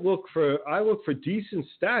 I look for decent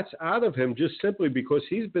stats out of him just simply because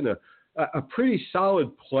he's been a pretty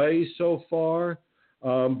solid play so far.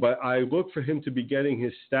 But I look for him to be getting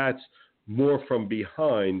his stats more from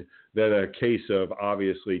behind than a case of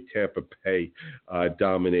obviously Tampa Bay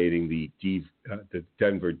dominating the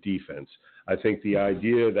Denver defense. I think the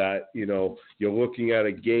idea that, you're looking at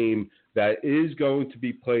a game that is going to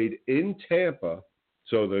be played in Tampa,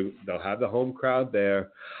 so they'll have the home crowd there.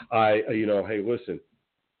 Hey, listen,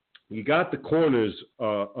 you got the corners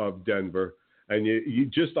of Denver, and you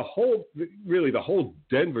just the whole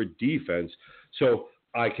Denver defense. So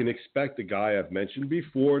I can expect the guy I've mentioned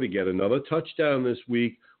before to get another touchdown this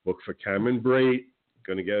week. Look for Cameron Brate,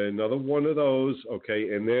 going to get another one of those,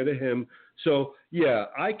 okay, in there to him. So, yeah,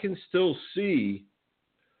 I can still see,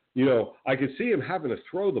 I can see him having to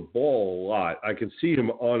throw the ball a lot. I can see him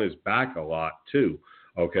on his back a lot too,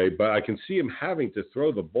 okay, but I can see him having to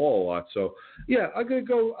throw the ball a lot. So, yeah, I'm gonna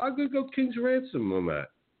go King's Ransom on that.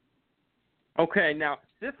 Okay, now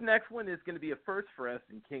this next one is going to be a first for us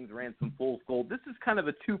in King's Ransom Fool's Gold. This is kind of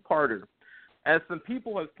a two-parter. As some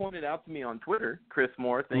people have pointed out to me on Twitter, Chris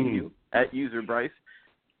Moore, thank you, at user Bryce,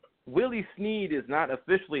 Willie Snead is not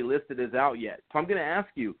officially listed as out yet. So I'm going to ask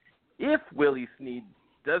you, if Willie Snead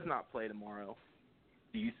does not play tomorrow,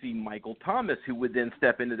 do you see Michael Thomas, who would then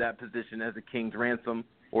step into that position as a King's Ransom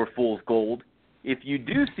or Fool's Gold? If you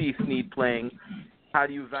do see Snead playing, how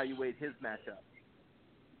do you evaluate his matchup?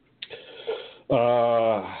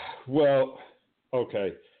 Well,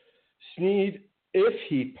 okay. Snead, if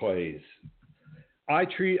he plays, I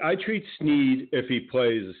treat Snead, if he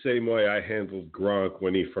plays, the same way I handled Gronk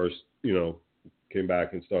when he first, came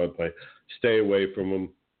back and started playing. Stay away from him.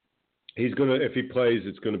 If he plays,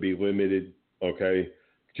 it's gonna be limited, okay?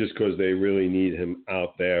 Just because they really need him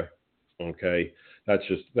out there, okay? That's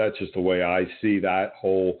just the way I see that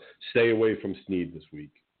whole. Stay away from Snead this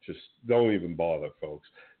week. Just don't even bother, folks.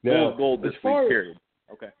 Now, gold this week, period.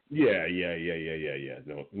 Okay. Yeah.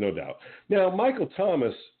 No doubt. Now, Michael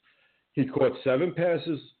Thomas, he caught 7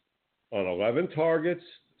 passes on 11 targets,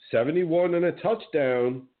 71 and a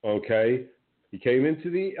touchdown. Okay, he came into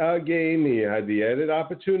the game. He had the added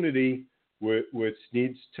opportunity with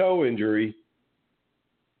Snead's toe injury.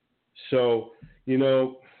 So,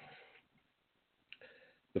 the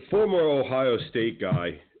former Ohio State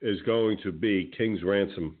guy is going to be King's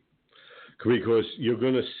Ransom, because you're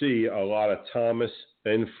going to see a lot of Thomas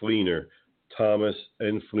and Fleener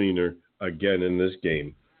again in this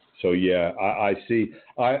game. So, yeah, I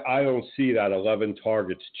don't see that 11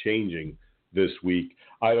 targets changing this week.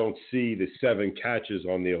 I don't see the 7 catches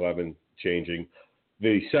on the 11 changing.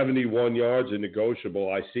 The 71 yards are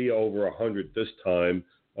negotiable. I see over 100 this time,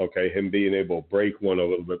 okay, him being able to break one a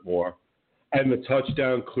little bit more. And the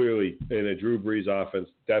touchdown, clearly, in a Drew Brees offense,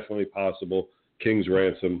 definitely possible. King's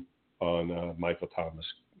Ransom on Michael Thomas.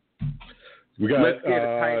 We got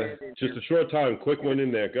just a short time. Quick one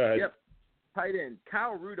in there. Go ahead. Yep. Tight end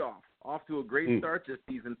Kyle Rudolph off to a great start this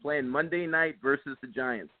season, playing Monday night versus the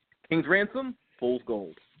Giants. King's Ransom, Fool's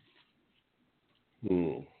Gold.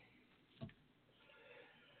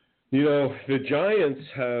 The Giants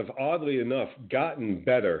have, oddly enough, gotten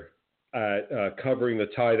better at covering the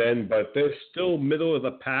tight end, but they're still middle of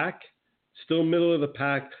the pack.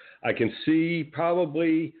 I can see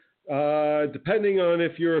probably, depending on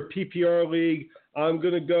if you're a PPR league, I'm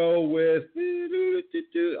going to go with,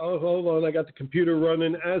 oh, hold on, I got the computer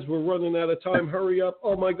running as we're running out of time. Hurry up.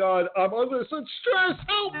 Oh, my God, I'm under such stress.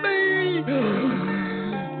 Help me.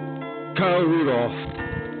 Kyle Rudolph,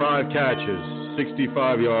 5 catches,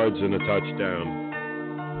 65 yards, and a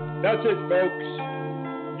touchdown. That's it, folks.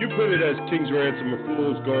 You put it as King's Ransom or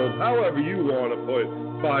Fool's Gold, however you want to put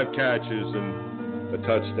 5 catches and a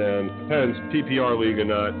touchdown. Depends, PPR league or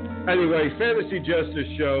not. Anyway, Fantasy Jester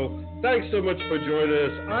Show. Thanks so much for joining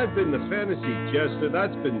us. I've been the Fantasy Jester.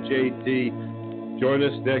 That's been JT. Join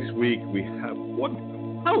us next week. We have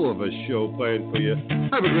one hell of a show planned for you.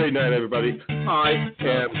 Have a great night, everybody. I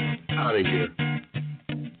am out of here.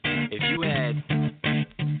 If you had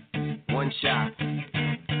one shot,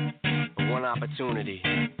 one opportunity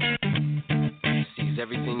to seize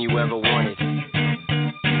everything you ever wanted,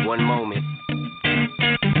 one moment,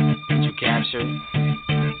 did you capture it?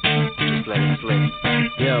 Just let it slip.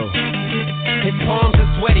 Yo. His palms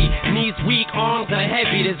are sweaty, knees weak, arms are heavy.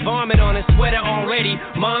 heavy. There's vomit on his sweater already.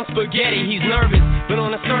 Mom's spaghetti, he's nervous, but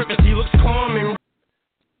on the surface